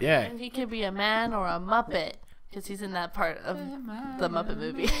his life. Yeah. And he could be a man or a Muppet. Because he's in that part of the Muppet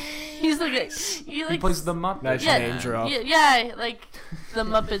movie. He's like He plays the Muppet. Nice yeah, name drop. yeah, like the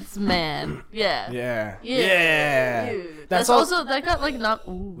Muppets man. Yeah. Yeah. Yeah. Ew. That's also that got like not.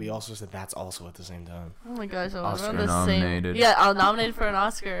 Ooh. We also said that's also at the same time. Oh my gosh, I was Oscar around the nominated. same. Yeah, I'll nominated for an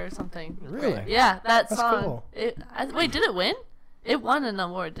Oscar or something. Really? Yeah, that That's song. cool. Wait, did it win? It won an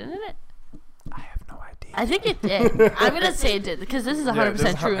award, didn't it? I have no idea. I think it did. I'm gonna say it did because this is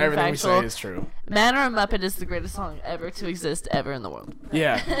 100% true and Everything we factual. say is true. Man or a Muppet is the greatest song ever to exist ever in the world.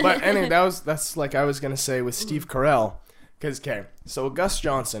 Yeah, but anyway, that's like I was gonna say with Steve Carell, because so Gus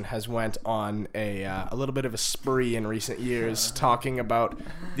Johnson has went on a little bit of a spree in recent years talking about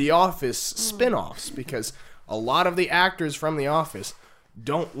The Office spin-offs because a lot of the actors from The Office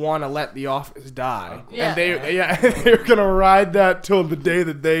don't want to let The Office die, Yeah. and they're gonna ride that till the day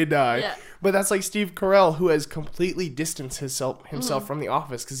that they die. Yeah. But that's like Steve Carell, who has completely distanced himself from The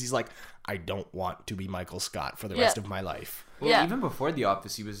Office because he's like, I don't want to be Michael Scott for the rest of my life. Well, Yeah. even before The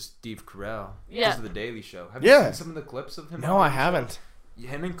Office, he was Steve Carell. Yeah. Because of The Daily Show. Have you Yeah. seen some of the clips of him? No, on I The Daily haven't. Show?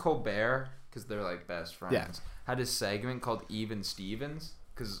 Him and Colbert, because they're like best friends, Yeah. had a segment called Even Stevens,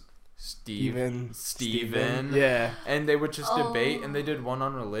 because Steven. Yeah. And they would just debate, and they did one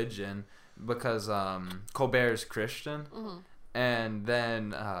on religion, because Colbert is Christian, and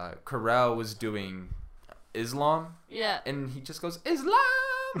then Carell was doing Islam, Yeah. and he just goes, Islam!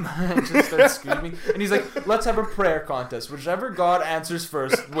 and just starts screaming. And he's like, let's have a prayer contest. Whichever God answers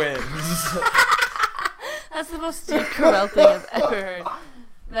first wins. That's the most Steve Carell thing I've ever heard.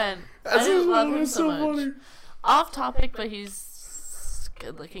 Man, I just love him so much. funny. Off topic, but he's a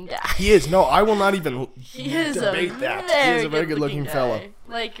good-looking guy. He is. No, I will not even He is debate a that. very He is a very good-looking guy. fella.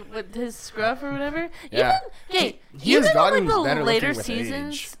 Like with his scruff or whatever. Yeah. Even, He has even gotten in like better the later looking with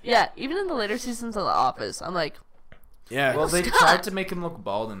seasons. age. Yeah, even in the later seasons of The Office, I'm like, Yeah. Well, they Scott. tried to make him look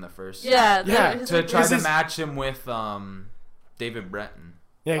bald in the first yeah. Yeah, his, to like, try to his- match him with David Breton.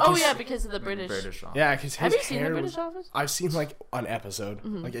 yeah, Oh yeah, because of the British. Office. Yeah, because his Have you hair seen the British was- Office? I've seen like an episode,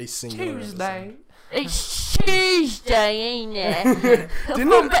 like a singular episode. It's Tuesday, ain't it? Didn't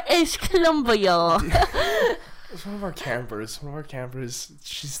From it- British Columbia. It's one of our campers.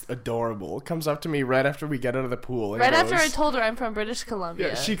 She's adorable. Comes up to me right after we get out of the pool. And Right after I goes- told her I'm from British Columbia.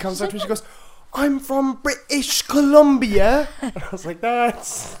 Yeah, she comes up to me. She goes, "I'm from British Columbia." And I was like,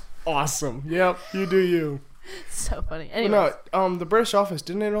 "That's awesome. Yep, you do you." So funny. But Anyway, no, the British Office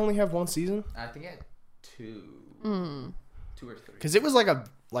didn't it only have one season? I think I had two. Mm. 2 or 3. Because it was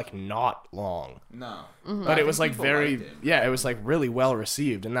like not long, No. but it was like very Yeah. it was like really well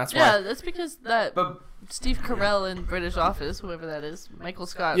received, and that's yeah, why. that's because that But Steve Carell in British Office, whoever that is, Michael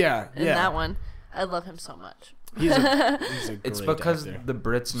Scott. Yeah, in yeah. that one, I love him so much. He's a it's great because actor. the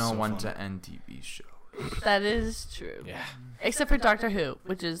Brits know So when funny. to end TV shows. That is true. Yeah. Except for Doctor Who,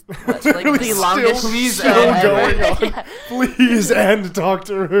 which is what, like the Still- longest Please show end. ever. Going on. Please end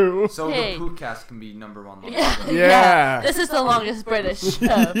Doctor Who. So Hey. the Poocast can be number 1. Yeah. This is the longest British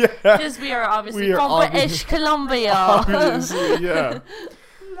show. Yeah. Because we are obviously We are from British Columbia. Obviously, yeah.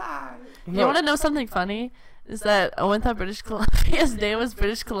 You want to know something funny? Is that Owen thought British Columbia's name was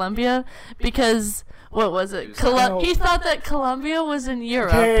British Columbia because what was it? He thought that Columbia was in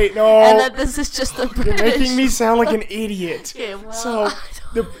Europe, Okay, no. and that this is just the You're British. making me sound like an idiot. Okay, well, So,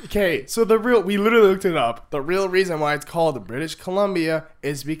 we literally looked it up. The real reason why it's called the British Columbia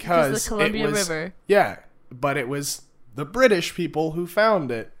is because the Columbia it was, River. Yeah, but it was the British people who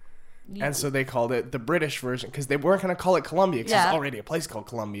found it. And so they called it the British version because they weren't going to call it Columbia because Yeah. there's already a place called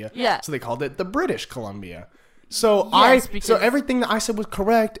Columbia. Yeah. So they called it the British Columbia. So Yes, so because- everything that I said was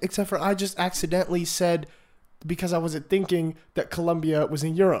correct except for I just accidentally said because I wasn't thinking that Columbia was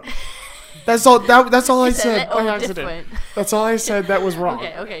in Europe. That's all. That's all I You said said it by all accident. different. That's all I said. That was wrong.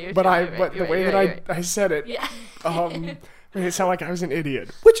 Okay, you're But true, I, you're right, but the you're way right, that you're right. I said it, Yeah. made it sound like I was an idiot,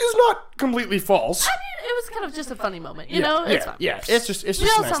 which is not completely false. I mean, it was kind of just a funny moment, you Yeah, know? It's yeah, fine. yeah. It's just We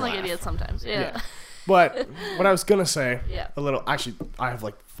a all nice sound like laugh. idiots sometimes. Yeah. But what I was gonna say, Yeah. a little. Actually, I have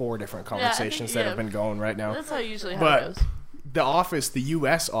like 4 different conversations that yeah. have been going right now. That's how usually how But it goes. The Office, the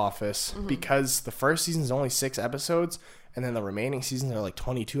U.S. Office, because the first season is only 6 episodes, and then the remaining seasons are like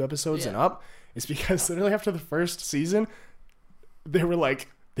 22 episodes and up. It's because literally after the first season, they were like,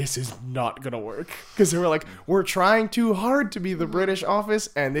 this is not gonna work, because they were like, we're trying too hard to be the British Office,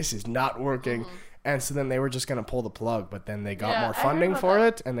 and this is not working. And so then they were just gonna pull the plug, but then they got more funding for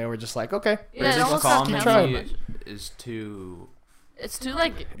it, and they were just like, okay, Yeah, British comedy is too. It's too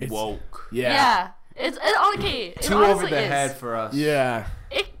like woke. yeah. It's okay. Too over the head for us. Yeah.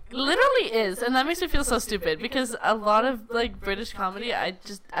 It literally is, and that makes me feel so stupid because a lot of like British comedy, I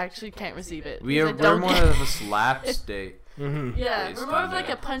just actually can't receive it. We're more of a slapstick. Yeah, we're more of like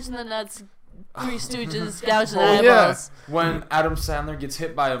a punch in the nuts, Three Stooges, gouge the Oh, eyeballs. When Adam Sandler gets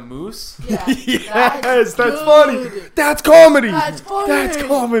hit by a moose. Yeah. Yes, that's funny. That's comedy. That's funny. That's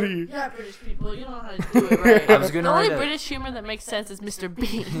comedy. Yeah, British people, you don't know how to do it right. I was gonna The only write a- British humor that makes sense is Mr.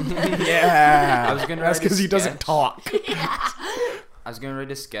 Bean. Yeah. I was gonna That's write a because he doesn't sketch. talk. I was gonna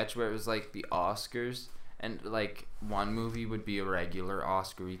write a sketch where it was like the Oscars, and like one movie would be a regular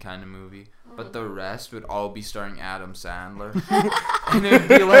Oscar-y kind of movie, but the rest would all be starring Adam Sandler, and it would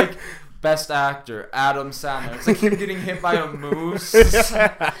be like best actor Adam Sandler. It's like him getting hit by a moose.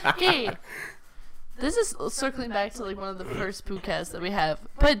 Okay, this is circling back to like one of the first Poocasts that we have.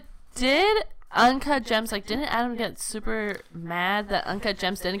 But did Uncut Gems, like, didn't Adam get super mad that Uncut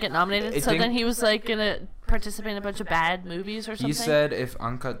Gems didn't get nominated? I So think- then he was like gonna participate in a bunch of bad movies or something. He said if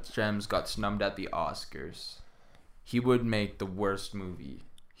Uncut Gems got snubbed at the Oscars, he would make the worst movie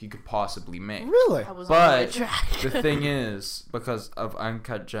he could possibly make. Really? I was on the right But track. the thing is, because of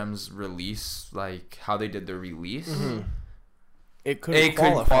Uncut Gems' release, like how they did the release, It couldn't it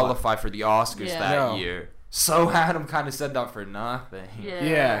qualify. couldn't qualify for the Oscars Yeah. that No. year. So Adam kind of said that for nothing.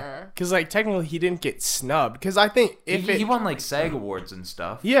 Yeah, because like technically he didn't get snubbed. Because I think if He won like SAG awards and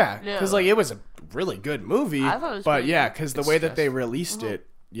stuff. yeah, Yeah. because like it was a really good movie. I thought it was but pretty yeah, good. because the It's way that they just- released it,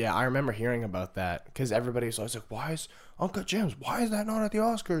 yeah, I remember hearing about that. Because everybody was always like, "Why is Uncut Gems? Why is that not at the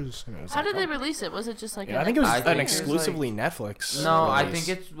Oscars?" And it was How like, did they release it? Was it just like Yeah, a I think it was I an think it was, exclusively Netflix. No, I release.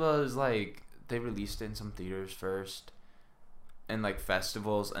 think it was like they released it in some theaters first, and like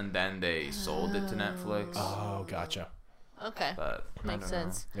festivals, and then they sold it to Netflix. Oh, gotcha. Okay, But I makes don't know.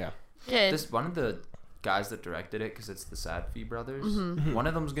 sense. Yeah. Okay, This one of the guys that directed it, because it's the Sadfi brothers. Mm-hmm. One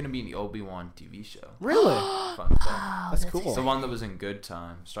of them's gonna be in the Obi-Wan TV show. Really? Fun fact. That's cool. The one that was in Good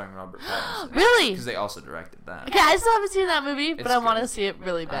Time, starring Robert Pattinson. Really? Because they also directed that. okay, I still haven't seen that movie, but It's I want to good. see it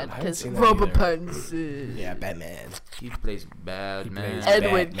really bad haven't because seen that Robert either. Pattinson, Yeah, Batman. He plays bad man. plays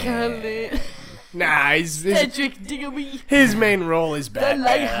Edward Batman. Cullen, Nah, Cedric Diggory, his main role is The Batman.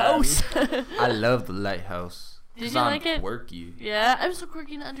 Lighthouse. I love The Lighthouse. Did It's you on like it? Quirky. Yeah, I'm so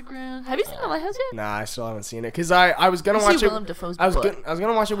quirky in the underground. Have you seen The Lighthouse yet? Nah, I still haven't seen it because I was gonna You watch see it. Willem Dafoe's I was butt.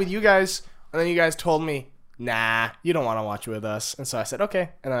 gonna watch it with you guys, and then you guys told me, nah, you don't want to watch it with us, and so I said okay,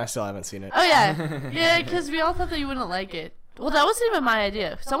 and then I still haven't seen it. Oh yeah, yeah, because we all thought that you wouldn't like it. Well, that wasn't even my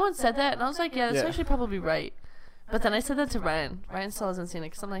idea. Someone said that, and I was like, yeah, that's Yeah. actually probably right. But then I said that to Ryan. Ryan still hasn't seen it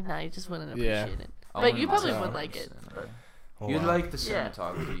because I'm like, nah, you just wouldn't Yeah. appreciate it. I But you wouldn't probably say would I like it. Oh, You'd wow. like the Yeah.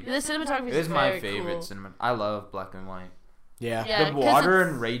 cinematography. The cinematography It is is my very favorite cool. cinema. I love black and white. Yeah. Yeah, The 'cause water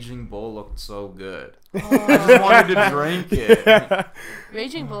it's- in Raging Bull looked so good. Oh. I just wanted to drink it.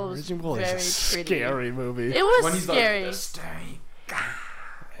 Raging Bull was Raging Bull very is a pretty. scary movie. It was When he's scary. like, the stink.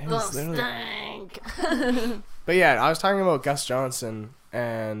 It The was literally- stank. But yeah, I was talking about Gus Johnson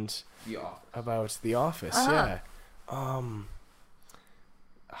and The Office. about The Office. Uh-huh. Yeah.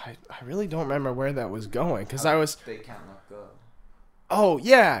 I really don't remember where that was going because I was. They can't let go. Oh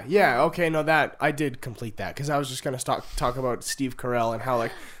yeah. Okay, no, that I did complete that because I was just gonna talk about Steve Carell and how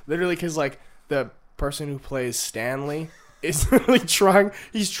like literally because like the person who plays Stanley is literally trying.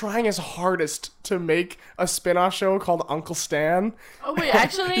 He's trying his hardest to make a spin-off show called Uncle Stan. Oh wait,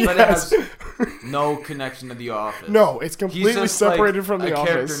 actually, But Yes. it has no connection to The Office. No, it's He's completely just separated like from The a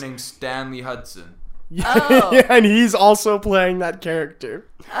Office. character named Stanley Hudson. Oh. Yeah, and he's also playing that character.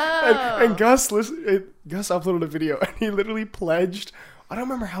 oh, And Gus uploaded a video and he literally pledged. I don't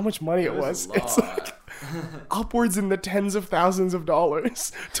remember how much money it was. It's like upwards in the tens of thousands of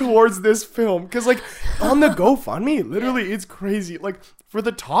dollars towards this film. Because like on the GoFundMe, literally it's crazy. Like for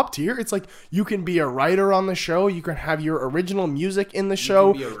the top tier, it's like you can be a writer on the show. You can have your original music in the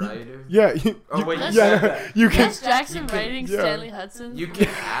show. You can be a writer. Yeah. Oh, wait, you That's- said that. You can. Gus Jackson can- writing yeah. Stanley Hudson. You can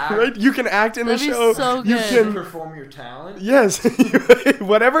act. Right? You can act in the That'd be show. so You good. You can. perform your talent. Yes,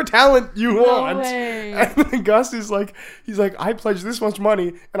 whatever talent you No want. way. And then Gus is like, he's like, I pledged this much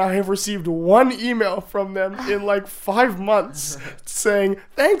money, and I have received one email from them in like 5 months saying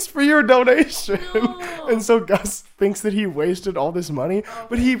thanks for your donation. No. And so Gus thinks that he wasted all this money,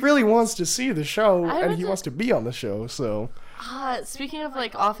 but he really wants to see the show I and was he a- wants to be on the show. So Speaking of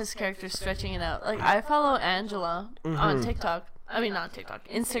like office characters stretching it out, like I follow Angela on TikTok. I mean, not TikTok,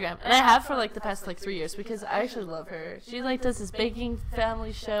 Instagram, and I have for like the past like 3 years because I actually love her. She like does this baking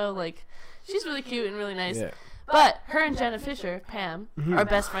family show. Like, she's really cute and really nice. Yeah. But her and Jenna Fisher, Pam, are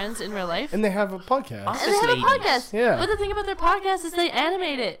best friends in real life. And they have a podcast. And they have a podcast. Yeah. But the thing about their podcast is they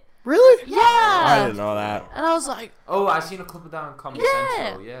animate it. Really? Yeah. I didn't know that. And I was like, Oh, I seen a clip of that on Comedy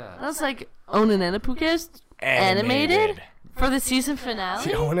Central. Yeah. and I was like, Owen and Poocast animated for the season finale.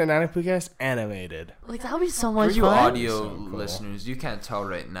 The Owen and Anna Poocast animated. Like, that would be so For much you fun. audio So cool. listeners, you can't tell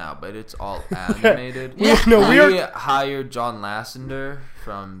right now, but it's all animated. Yeah. No, we We are. hired John Lasseter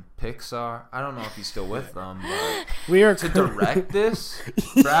from Pixar. I don't know if he's still with them, but We are. to direct this,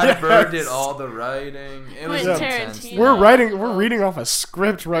 Brad Bird did all the writing. It was Quentin intense. Tarantino. We're reading off a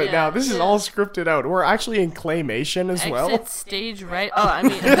script right Yeah, now. This is yeah. all scripted out. We're actually in claymation as well. Exit stage right. Oh, I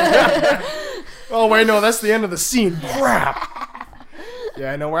mean, Oh wait, no, that's the end of the scene. Crap.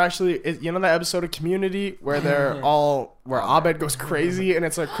 Yeah, no, we're actually. You know that episode of Community where they're all where Abed goes crazy and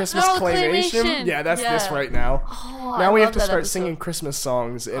it's a Christmas No, claymation? claymation. Yeah, that's this Yeah. right now. oh, Now I we have love to that start episode. singing Christmas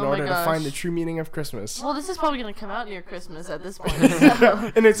songs in Oh my order to find gosh. the true meaning of Christmas. Well, this is probably gonna come out near Christmas at this point.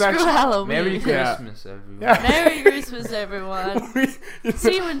 So. And it's Screw actually. Halloween. Merry Yeah. Christmas, everyone. Yeah. Merry Christmas, everyone.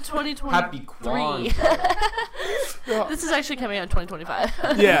 See you in 2023. Happy Kwanzaa. This is actually coming out in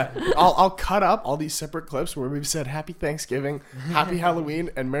 2025. Yeah, I'll cut up all these separate clips where we've said Happy Thanksgiving, Happy Halloween,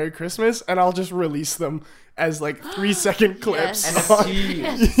 and Merry Christmas, and I'll just release them as like 3-second clips. Yes.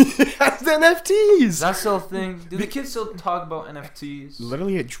 NFTs. As NFTs. That's still a thing. Do the kids still talk about NFTs?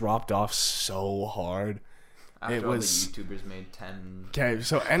 Literally, it dropped off so hard. After it all was- the YouTubers made 10. Okay,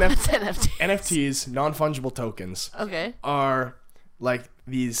 so It's NFT. NFTs, non-fungible tokens, Okay. are like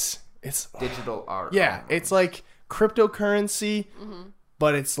these. It's Digital art. yeah, it's like cryptocurrency,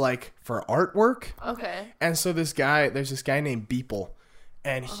 but it's like for artwork. Okay. And so there's this guy named Beeple,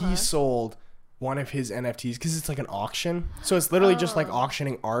 and he sold one of his NFTs because it's like an auction. So it's literally just like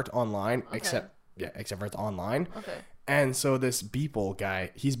auctioning art online, except for it's online. Okay. And so this Beeple guy,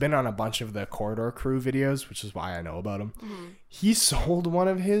 he's been on a bunch of the Corridor Crew videos, which is why I know about him. He sold one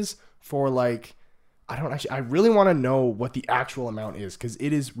of his for like, I really want to know what the actual amount is because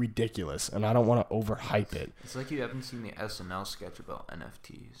it is ridiculous and I don't want to overhype it. It's like you haven't seen the SNL sketch about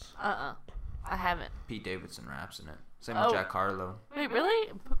NFTs. I haven't. Pete Davidson raps in it. Same Oh. with Jack Harlow. Wait,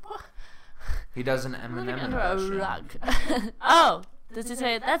 really? He does an I'm living Eminem under a impression. rock. Oh, does he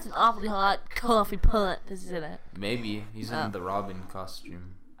say that's an awfully hot coffee punt? Does he say that? Maybe. He's Oh. in the Robin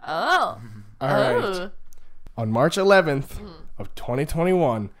costume. Oh. All right. Oh. On March 11th of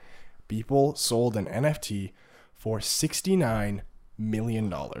 2021, Beeple sold an NFT for $69 million.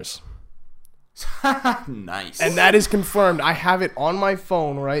 Nice. And that is confirmed. I have it on my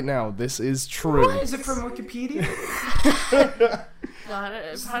phone right now. This is true. Is it from Wikipedia?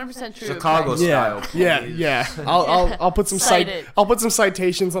 100% true. Chicago Yeah, style. yeah, please. yeah. I'll put some Cite it. I'll put some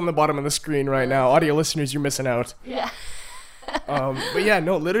citations on the bottom of the screen right now. Audio listeners, you're missing out. Yeah. But yeah,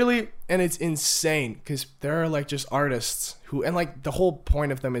 no, literally, and it's insane because there are like just artists who, and like the whole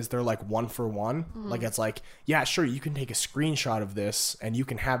point of them is they're like one for one. Like it's like, yeah, sure, you can take a screenshot of this and you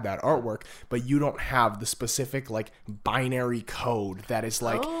can have that artwork, but you don't have the specific like binary code that is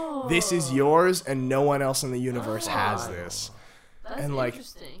like, this is yours and no one else in the universe has this. That's And, like,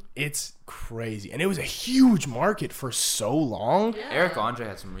 interesting. It's crazy, and it was a huge market for so long. Yeah. Eric Andre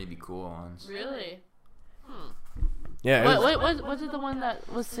had some really cool ones. Really? Yeah, it was, What did the one that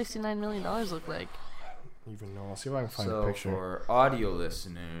was $69 million look like? even know. I'll see if I can find a So picture. for audio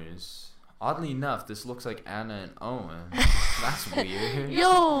listeners, oddly enough, this looks like Anna and Owen. That's weird.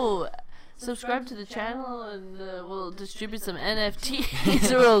 Yo! Subscribe to the channel and we'll distribute some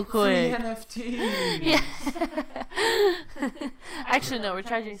NFTs real quick. NFT. Yeah. Actually, no, we're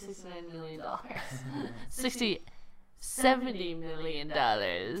charging $69 million. $70 million.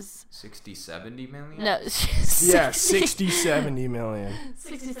 60, 70 million? No, Yeah, 60-70 million.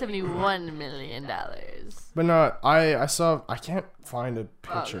 $71 million. But no, I saw, I can't find a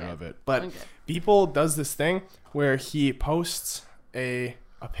picture okay. of it. But Okay. Beeple does this thing where he posts a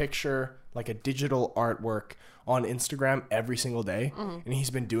picture, like a digital artwork on Instagram every single day. And he's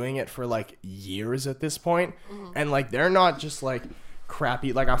been doing it for like years at this point. And like, they're not just like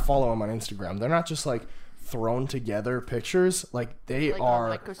crappy, like I follow him on Instagram. They're not just like thrown together pictures. Like they Like are,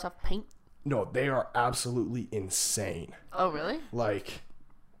 on Microsoft Paint. no, they are absolutely insane. Oh, really? Like,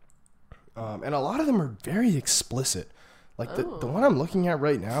 and a lot of them are very explicit. Like the one I'm looking at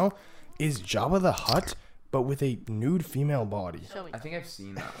right now is Jabba the Hutt, but with a nude female body. Show me. I think I've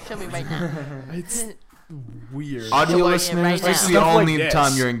seen that. Show me right now. It's weird. Audio You're listeners, right this is now. the Stuff like only this.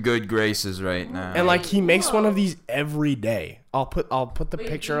 time you're in good graces right now. And like he makes one of these every day. I'll put the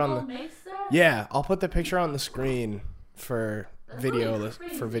picture on the Yeah, I'll put the picture on the screen for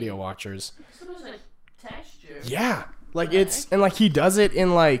video watchers. So much like texture. Yeah. Like it's and like he does it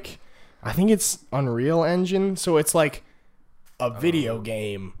in like I think it's Unreal Engine, so it's like a video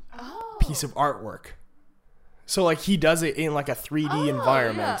game piece of artwork. So like he does it in like a 3D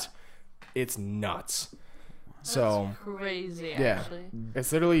environment. Yeah. It's nuts. So Crazy, yeah, actually.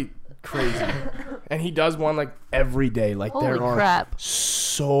 it's literally crazy. And he does one like every day. Like Holy there are crap.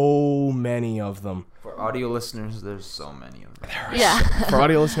 so many of them. For audio listeners, there's so many of them. Yeah. For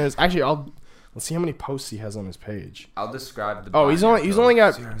audio listeners, actually, let's see how many posts he has on his page. I'll describe the. Oh, he's only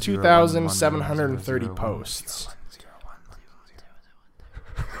got 0, 0, 2,730 0, 1, posts. 0, 1,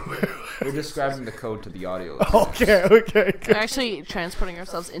 0, 0. We're describing the code to the audio. Okay. We're actually transporting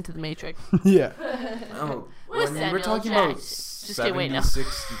ourselves into the Matrix. Yeah. Oh, Where's when we were Samuel talking Jackson? about Just kidding, wait, no.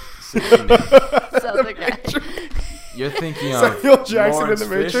 69, So the guy. you're thinking of Samuel Jackson Lawrence in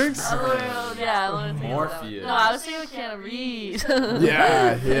the Matrix? Oh, yeah, I wanted to think of that one. Morpheus. No, I was thinking of Keanu Reeves.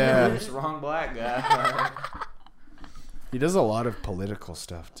 Yeah. Who's wrong black guy? He does a lot of political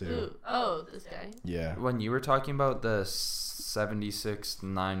stuff too. Ooh, oh, this guy. Yeah. When you were talking about the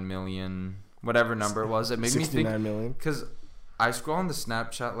 9 million, whatever number it was, it made me think 69 million. because I scroll on the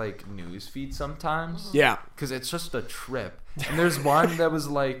Snapchat like news feed sometimes. Yeah. Because it's just a trip. And there's one that was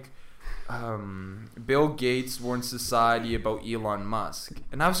like, Bill Gates warned society about Elon Musk.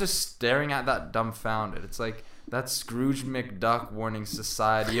 And I was just staring at that dumbfounded. It's like, that's Scrooge McDuck warning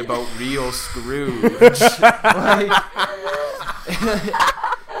society about real Scrooge. Like,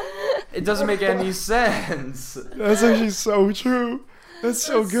 it doesn't make any sense. That's actually so true. That's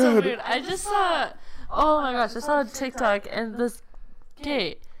so That's good. So weird. I just saw. Oh my gosh! I saw a TikTok and this.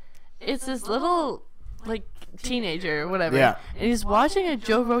 Okay, it's this little like teenager or whatever. Yeah. And he's watching a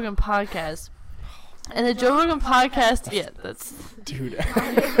Joe Rogan podcast. And the Joe Rogan podcast, yeah, that's Dude.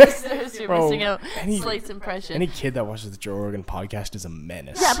 listeners, you're Bro, missing out. any- Slate's impression. Any kid that watches the Joe Rogan podcast is a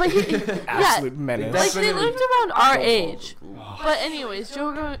menace. Yeah, but he, Absolute yeah, menace. like they Definitely. lived around our age. But anyways,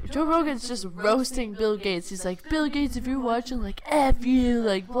 Joe Rogan's just roasting Bill Gates. He's like, Bill Gates, if you're watching, like, F you,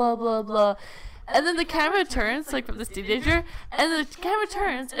 like, blah, blah, blah. And then the camera turns, like, from this teenager, and the camera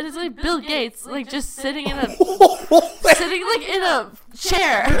turns, and it's like Bill Gates, like, just sitting in a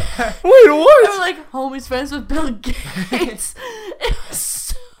chair. Wait, And what? we're like, homie's friends with Bill Gates. It was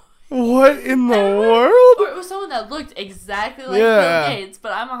so What in the world? Or it was someone that looked exactly like Yeah. Bill Gates,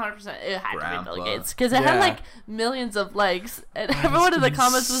 but I'm 100% it had to be Grandpa. Bill Gates because it had Yeah. like millions of likes, and everyone in the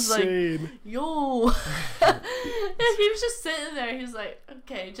comments was like, Insane. "Yo," and he was just sitting there. He was like,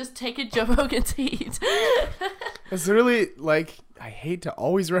 "Okay, just take it, Joe Rogan's heat." It's literally like I hate to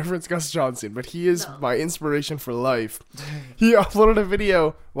always reference Gus Johnson, but he is my inspiration for life. He uploaded a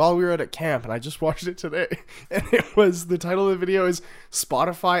video while we were at a camp, and I just watched it today. And it was the title of the video is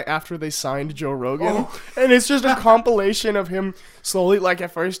Spotify after they signed Joe Rogan, and it's just a compilation of him slowly. Like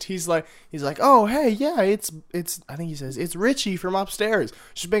at first, he's like, oh hey, yeah, it's I think he says it's Richie from upstairs,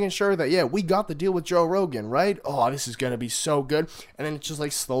 just making sure that we got the deal with Joe Rogan, right? Oh, this is gonna be so good. And then it just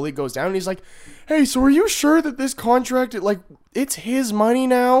like slowly goes down, and he's like, hey, so are you sure that this contract, it's his money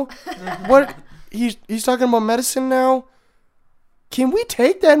now? What? He's talking about medicine now? Can we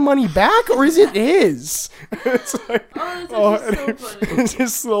take that money back, or is it his? It's like, That's actually so funny. it's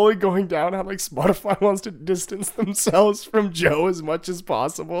just slowly going down how like Spotify wants to distance themselves from Joe as much as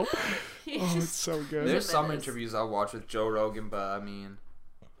possible. It's so good. There's some menace. interviews I'll watch with Joe Rogan, but I mean,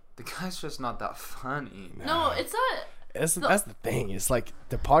 the guy's just not that funny. No, it's not. That's the thing. It's like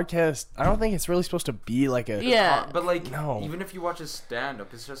the podcast. I don't think it's really supposed to be like a. Yeah, But like, No. even if you watch his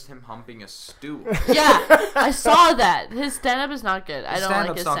stand-up, it's just him humping a stool. yeah. I saw that. His stand-up is not good. I His don't like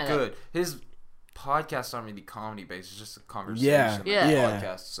stand-up's his not stand-up. good. His podcasts aren't really comedy-based. It's just a conversation. Yeah. like Yeah.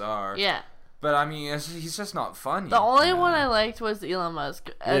 podcasts are. Yeah. But I mean, he's just not funny. The only one I liked was Elon Musk.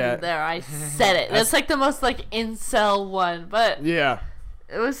 And Yeah. there, I said it. That's like the most like incel one, but Yeah.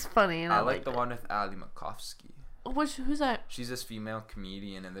 it was funny. And I I like liked the it. one with Ali Makovsky. Who's that? She's this female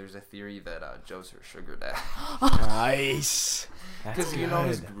comedian, and there's a theory that Joe's her sugar dad. Nice. Because you know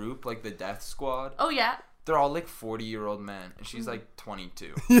his group, like the Death Squad, Oh yeah. they're all like 40-year-old men, and she's like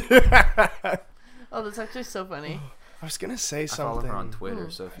 22. Oh, that's actually so funny. I was gonna say I follow something. her on Twitter,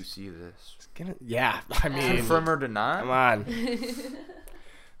 so if you see this, I mean, confirm or deny. come on. I was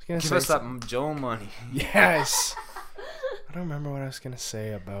gonna Give say us that Joe money. Yes. I don't remember what I was gonna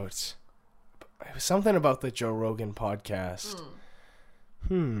say about. It was something about the Joe Rogan podcast.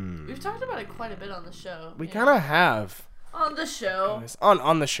 We've talked about it quite a bit on the show. We Yeah. kind of have. On the show.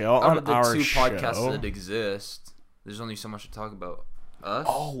 On the show, Out on of the our two show. podcasts that exist, there's only so much to talk about us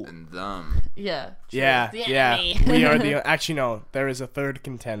and them. Yeah. Yeah, The yeah. enemy. We are the. Actually, no. There is a third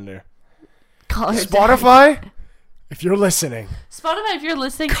contender. Call her Spotify, if you're listening, Spotify, if you're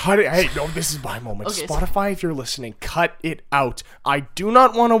listening. cut it. Hey, no, this is my moment. Okay, Spotify, if you're listening, cut it out. I do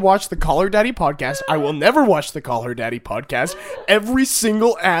not want to watch the Call Her Daddy podcast. I will never watch the Call Her Daddy podcast. Every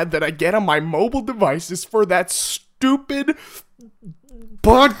single ad that I get on my mobile device is for that stupid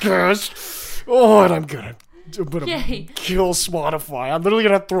podcast. Oh, and I'm gonna Yay. kill Spotify. I'm literally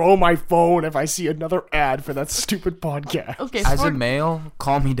gonna throw my phone if I see another ad for that stupid podcast. Okay, As a male,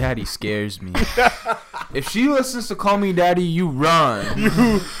 Call Me Daddy scares me. If she listens to Call Me Daddy, you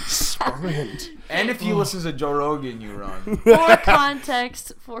run. Sprint. And if he listens to Joe Rogan, you run. for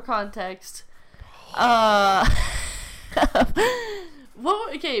context. Well,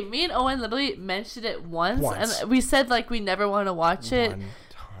 okay, me and Owen literally mentioned it once. And we said like we never want to watch it One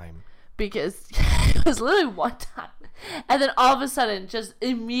time. because it was literally one time. And then all of a sudden, just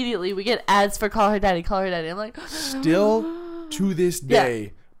immediately, we get ads for Call Her Daddy, Call Her Daddy. I'm like, Still to this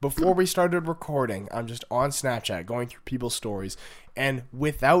day, before we started recording, I'm just on Snapchat going through people's stories, and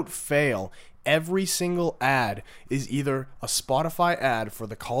without fail, every single ad is either a Spotify ad for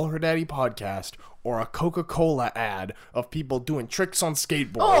the Call Her Daddy podcast or a Coca-Cola ad of people doing tricks on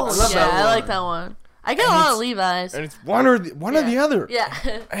skateboards. oh, yeah, I like that one. I get a lot of Levi's. And it's one or the other. Yeah.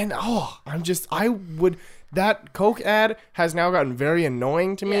 And that Coke ad has now gotten very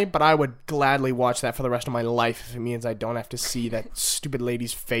annoying to me, Yeah. but I would gladly watch that for the rest of my life if it means I don't have to see that stupid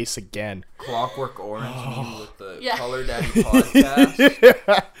lady's face again. Clockwork Orange me with the Yeah. Color Daddy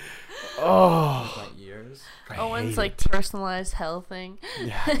podcast. Oh, My ears. Owen's like personalized hell thing.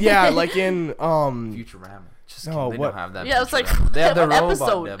 yeah, like in Futurama. Just No, kidding, they what- don't have that. Yeah, it's like, Futurama. They have the what robot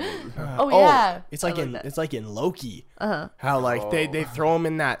episode? devil. Oh, yeah. it's like I like that. it's like in Loki. Uh-huh. How like they throw him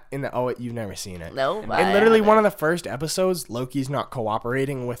in the you've never seen it. No. In literally one of the first episodes, Loki's not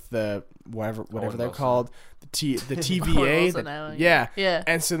cooperating with the whatever they're Wilson. called, the TVA. Wilson Island, yeah, yeah.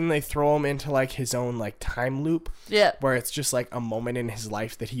 And so then they throw him into like his own like time loop, Yeah. where it's just like a moment in his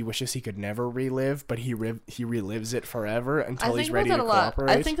life that he wishes he could never relive, but he relives it forever until he's ready to cooperate.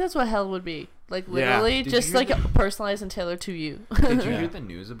 I think that's what hell would be. Like, literally, Did just you like hear personalized and tailored to you. Did you hear the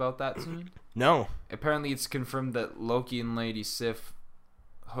news about that soon? No. Apparently, it's confirmed that Loki and Lady Sif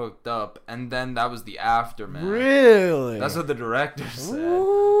hooked up, and then that was the aftermath. Really? That's what the director said.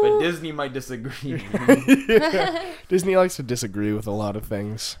 But Disney might disagree. Disney likes to disagree with a lot of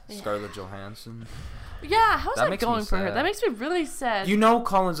things. Scarlett Johansson. Yeah, how's That that, makes me going for her? sad. That makes me really sad. You know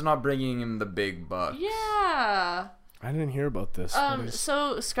Colin's not bringing him the big bucks. Yeah. I didn't hear about this. What is-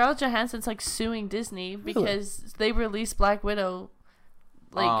 So Scarlett Johansson's like suing Disney because they released Black Widow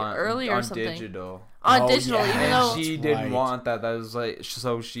like early or on something. digital. On Oh, digital, yeah. even And though she Right. didn't want that. That was like,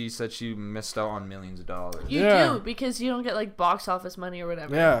 so she said she missed out on millions of dollars. you Yeah. do because you don't get like box office money or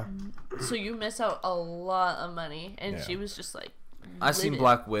whatever. yeah. So you miss out a lot of money, and Yeah. she was just like. I seen livid.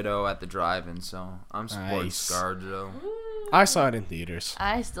 Black Widow at the drive-in, so I'm supporting Nice. ScarJo. I saw it in theaters.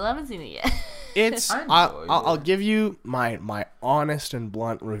 I still haven't seen it yet. It's I enjoyed I'll it. give you my honest and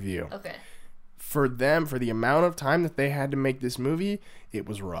blunt review. Okay. For the amount of time that they had to make this movie, it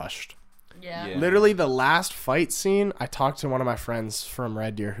was rushed. Yeah. Yeah. Literally the last fight scene, I talked to one of my friends from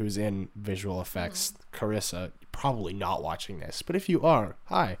Red Deer who's in visual effects, Carissa, probably not watching this, but if you are,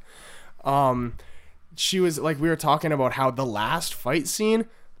 hi. She was like, we were talking about how the last fight scene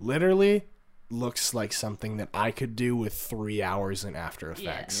literally looks like something that I could do with 3 hours in After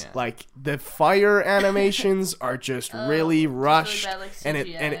Effects. Yeah. Like the fire animations are just really rushed, bad, like, and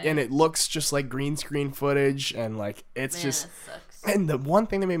CGI. it looks just like green screen footage, and like it's Man, just. that sucks. And the one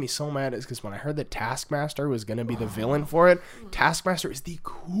thing that made me so mad is because when I heard that Taskmaster was going to be the villain for it, Taskmaster is the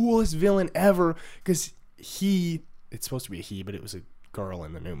coolest villain ever because it's supposed to be a he, but it was a girl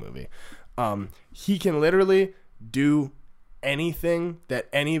in the new movie. He can literally do anything that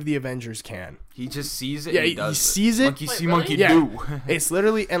any of the Avengers can. He just sees it. Yeah, and he does sees it. Monkey Wait, see, really? monkey Yeah. do. It's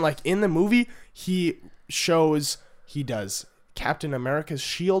literally, and like in the movie, he does Captain America's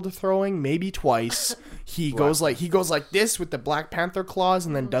shield throwing maybe twice. He goes like this with the Black Panther claws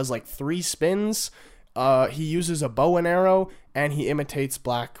and then does like 3 spins. He uses a bow and arrow and he imitates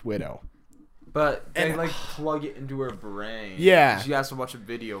Black Widow. But they like plug it into her brain. Yeah. She has to watch a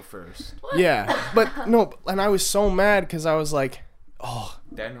video first. Yeah, but no, and I was so mad because I was like, oh,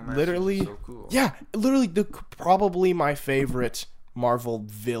 Daniel Masters literally, is so cool. yeah, literally probably my favorite Marvel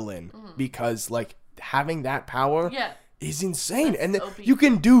villain because like having that power Yeah. is insane, That's and OP. you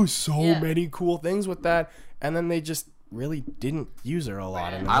can do so Yeah. many cool things with that, and then they just really didn't use her a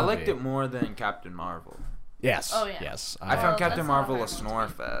lot in the I movie. liked it more than Captain Marvel. Yes. Oh, yeah. Yes. I found Captain that's not Marvel very a snore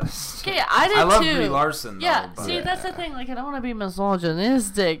fest. Okay, I did I love too. Brie Larson though. Yeah, but, see, that's the thing. Like, I don't want to be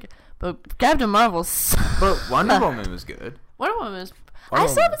misogynistic, but Captain Marvel. but Wonder Woman was good. Wonder Woman is. Wonder I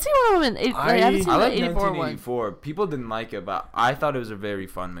still haven't seen Wonder Woman. I haven't seen I the like 84 one. 1984. People didn't like it, but I thought it was a very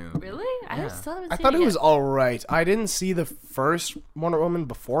fun movie. Really? Yeah. I still haven't I seen thought it it was yet. all right. I didn't see the first Wonder Woman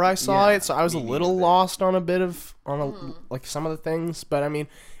before I saw Yeah, it, so I was a me little neither. lost on like some of the things. But I mean,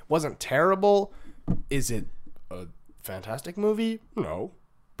 it wasn't terrible. Is it a fantastic movie? No.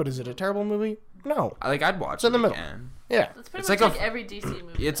 But is it a terrible movie? No. I'd watch It's in it the middle. again. Yeah. It's pretty It's much like like a- every DC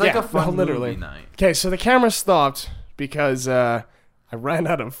movie. It's like Yeah, a fun literally. movie night. Okay, so the camera stopped because I ran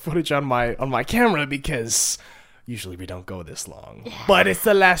out of footage on my camera because usually we don't go this long. Yeah. But it's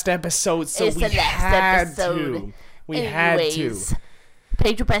the last episode, so It's we the last had episode. to. We had to. Anyways,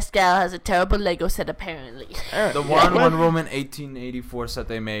 Pedro Pascal has a terrible Lego set apparently. The Wonder Woman 1884 set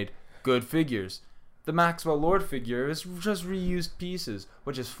they made, good figures. The Maxwell Lord figure is just reused pieces,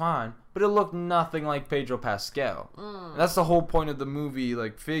 which is fine, but it looked nothing like Pedro Pascal. That's the whole point of the movie,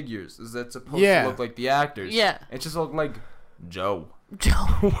 like figures, is that it's supposed Yeah. to look like the actors. Yeah. It just looked like Joe.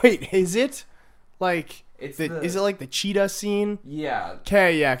 Joe. Wait, is it like It's is it like the cheetah scene? Yeah.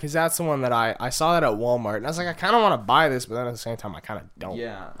 Okay, yeah, because that's the one that I saw that at Walmart, and I was like, I kind of want to buy this, but then at the same time, I kind of don't.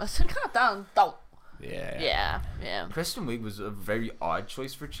 Yeah. I said, kind of down. Don't. Yeah. Yeah. Kristen Wiig was a very odd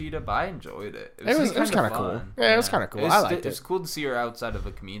choice for Cheetah, but I enjoyed it. It was kinda kind of cool. fun. Yeah, it was kind of cool. I liked it. It's cool to see her outside of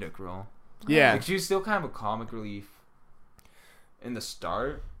a comedic role. Yeah, Like, she was still kind of a comic relief in the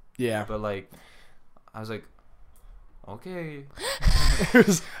start, yeah. but like, I was like, okay.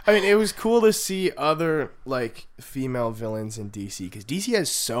 It was cool to see other like female villains in DC because DC has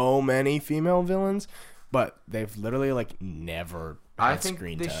so many female villains, but they've literally like never I had think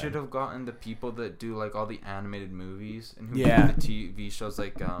screen they time. should have gotten the people that do like all the animated movies and who Yeah. do the TV shows,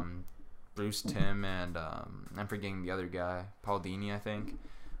 like Bruce Timm and I'm forgetting the other guy, Paul Dini, I think.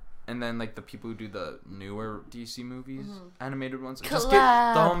 And then like the people who do the newer DC movies, animated ones, just get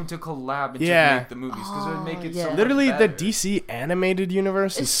Collab. them to collab and Yeah. just make the movies because it would make it yeah. so much Literally, the better. DC animated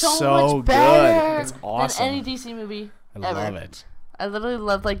universe It's is so, so much better good. It's awesome. than any DC movie I ever. love it. I literally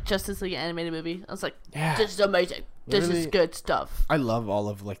loved like Justice League animated movie. I was like, Yeah. this is amazing. This is Literally- good stuff. I love all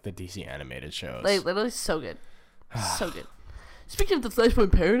of like the DC animated shows. Like literally so good, so good. Speaking of the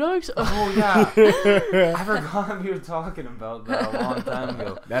Flashpoint Paradox, Oh yeah, I forgot we were talking about that a long time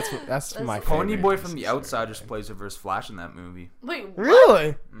ago. that's my the- Pony favorite Boy from DC The story. Outsiders plays Reverse Flash in that movie. wait, what?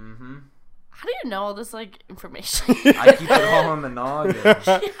 Really? Mm-hmm. How do you know all this like information? I keep it all on the noggin.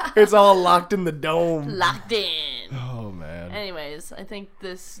 It's all locked in the dome. Locked in. Oh man. Anyways, I think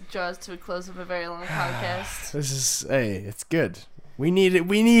this draws to a close of a very long podcast. This is it's good. We needed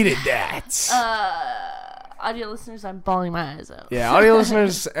that. Audio listeners, I'm bawling my eyes out. Yeah, audio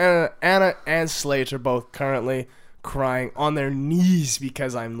listeners, Anna and Slayte are both currently crying on their knees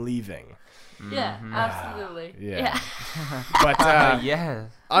because I'm leaving. Yeah, absolutely. Yeah. But Yeah.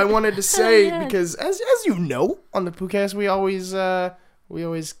 I wanted to say Yes. because as you know on the Poocast we always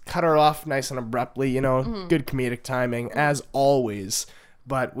cut her off nice and abruptly, you know, good comedic timing as always.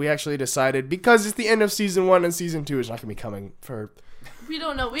 But we actually decided because it's the end of season 1 and season 2 is not going to be coming for. We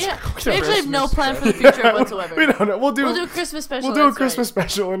don't know. We actually Christmas have no plan for the future whatsoever. We don't know. We'll do a Christmas special. We'll do a that's Christmas right.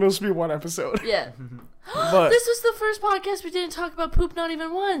 special and it'll just be one episode. Yeah. But This was the first podcast we didn't talk about poop not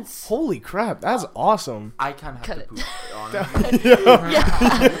even once. holy crap, that's awesome. I kind of have Cut to it. poop on it.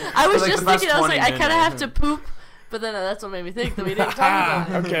 Yeah. I was like just the best thinking, I was 20 like, I kind of have minutes. to poop, but then that's what made me think that we didn't talk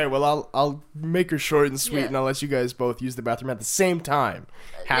about it. Okay, well I'll make her short and sweet Yeah. and I'll let you guys both use the bathroom at the same time.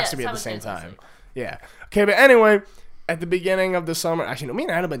 Has Yeah, to be at the same time. simultaneously. Yeah. Okay, but anyway, at the beginning of the summer, actually, no, me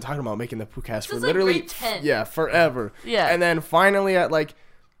and Anna have been talking about making the Poocast for Since, like, literally, grade 10. yeah, forever. Yeah. And then finally at like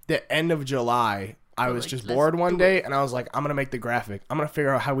the end of July, I We're was like, just let's bored one do day, and I was like, I'm gonna make the graphic. I'm gonna figure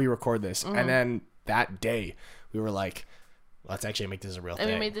out how we record this. Mm-hmm. And then that day, we were like, let's actually make this a real And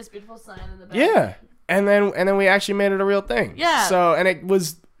thing. we made this beautiful sign in the back. Yeah. And then we actually made it a real thing. Yeah. So, and it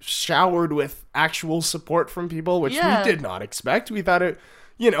was showered with actual support from people, which Yeah. we did not expect. We thought it,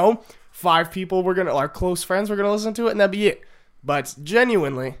 5 people our close friends were going to listen to it and that'd be it. But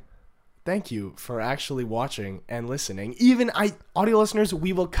genuinely, thank you for actually watching and listening. Even audio listeners,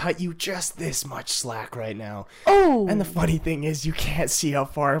 we will cut you just this much slack right now. Oh. And the funny thing is, you can't see how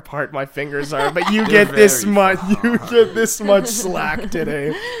far apart my fingers are, but you They're get this very much. You get this much slack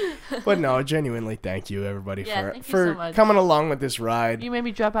today. But no, genuinely, thank you everybody Yeah, thank you for so much. coming along with this ride. You made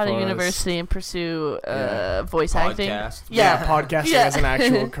me drop out For of us. university and pursue Yeah. voice acting. Podcast. Yeah. Podcasting Yeah. as an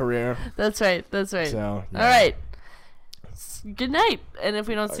actual career. That's right. That's right. So All right. it's good night. And if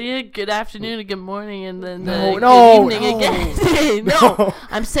we don't see you, good afternoon and good morning, and then No, good evening again. No,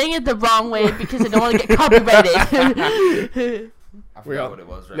 I'm saying it the wrong way because I don't want to get copyrighted. I forgot what it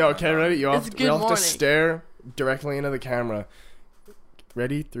was right No, now. okay, ready? We all have morning. to stare directly into the camera.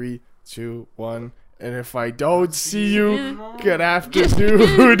 Ready? 3, 2, 1. And if I don't see you, good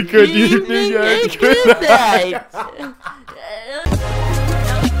afternoon, good evening, and good night.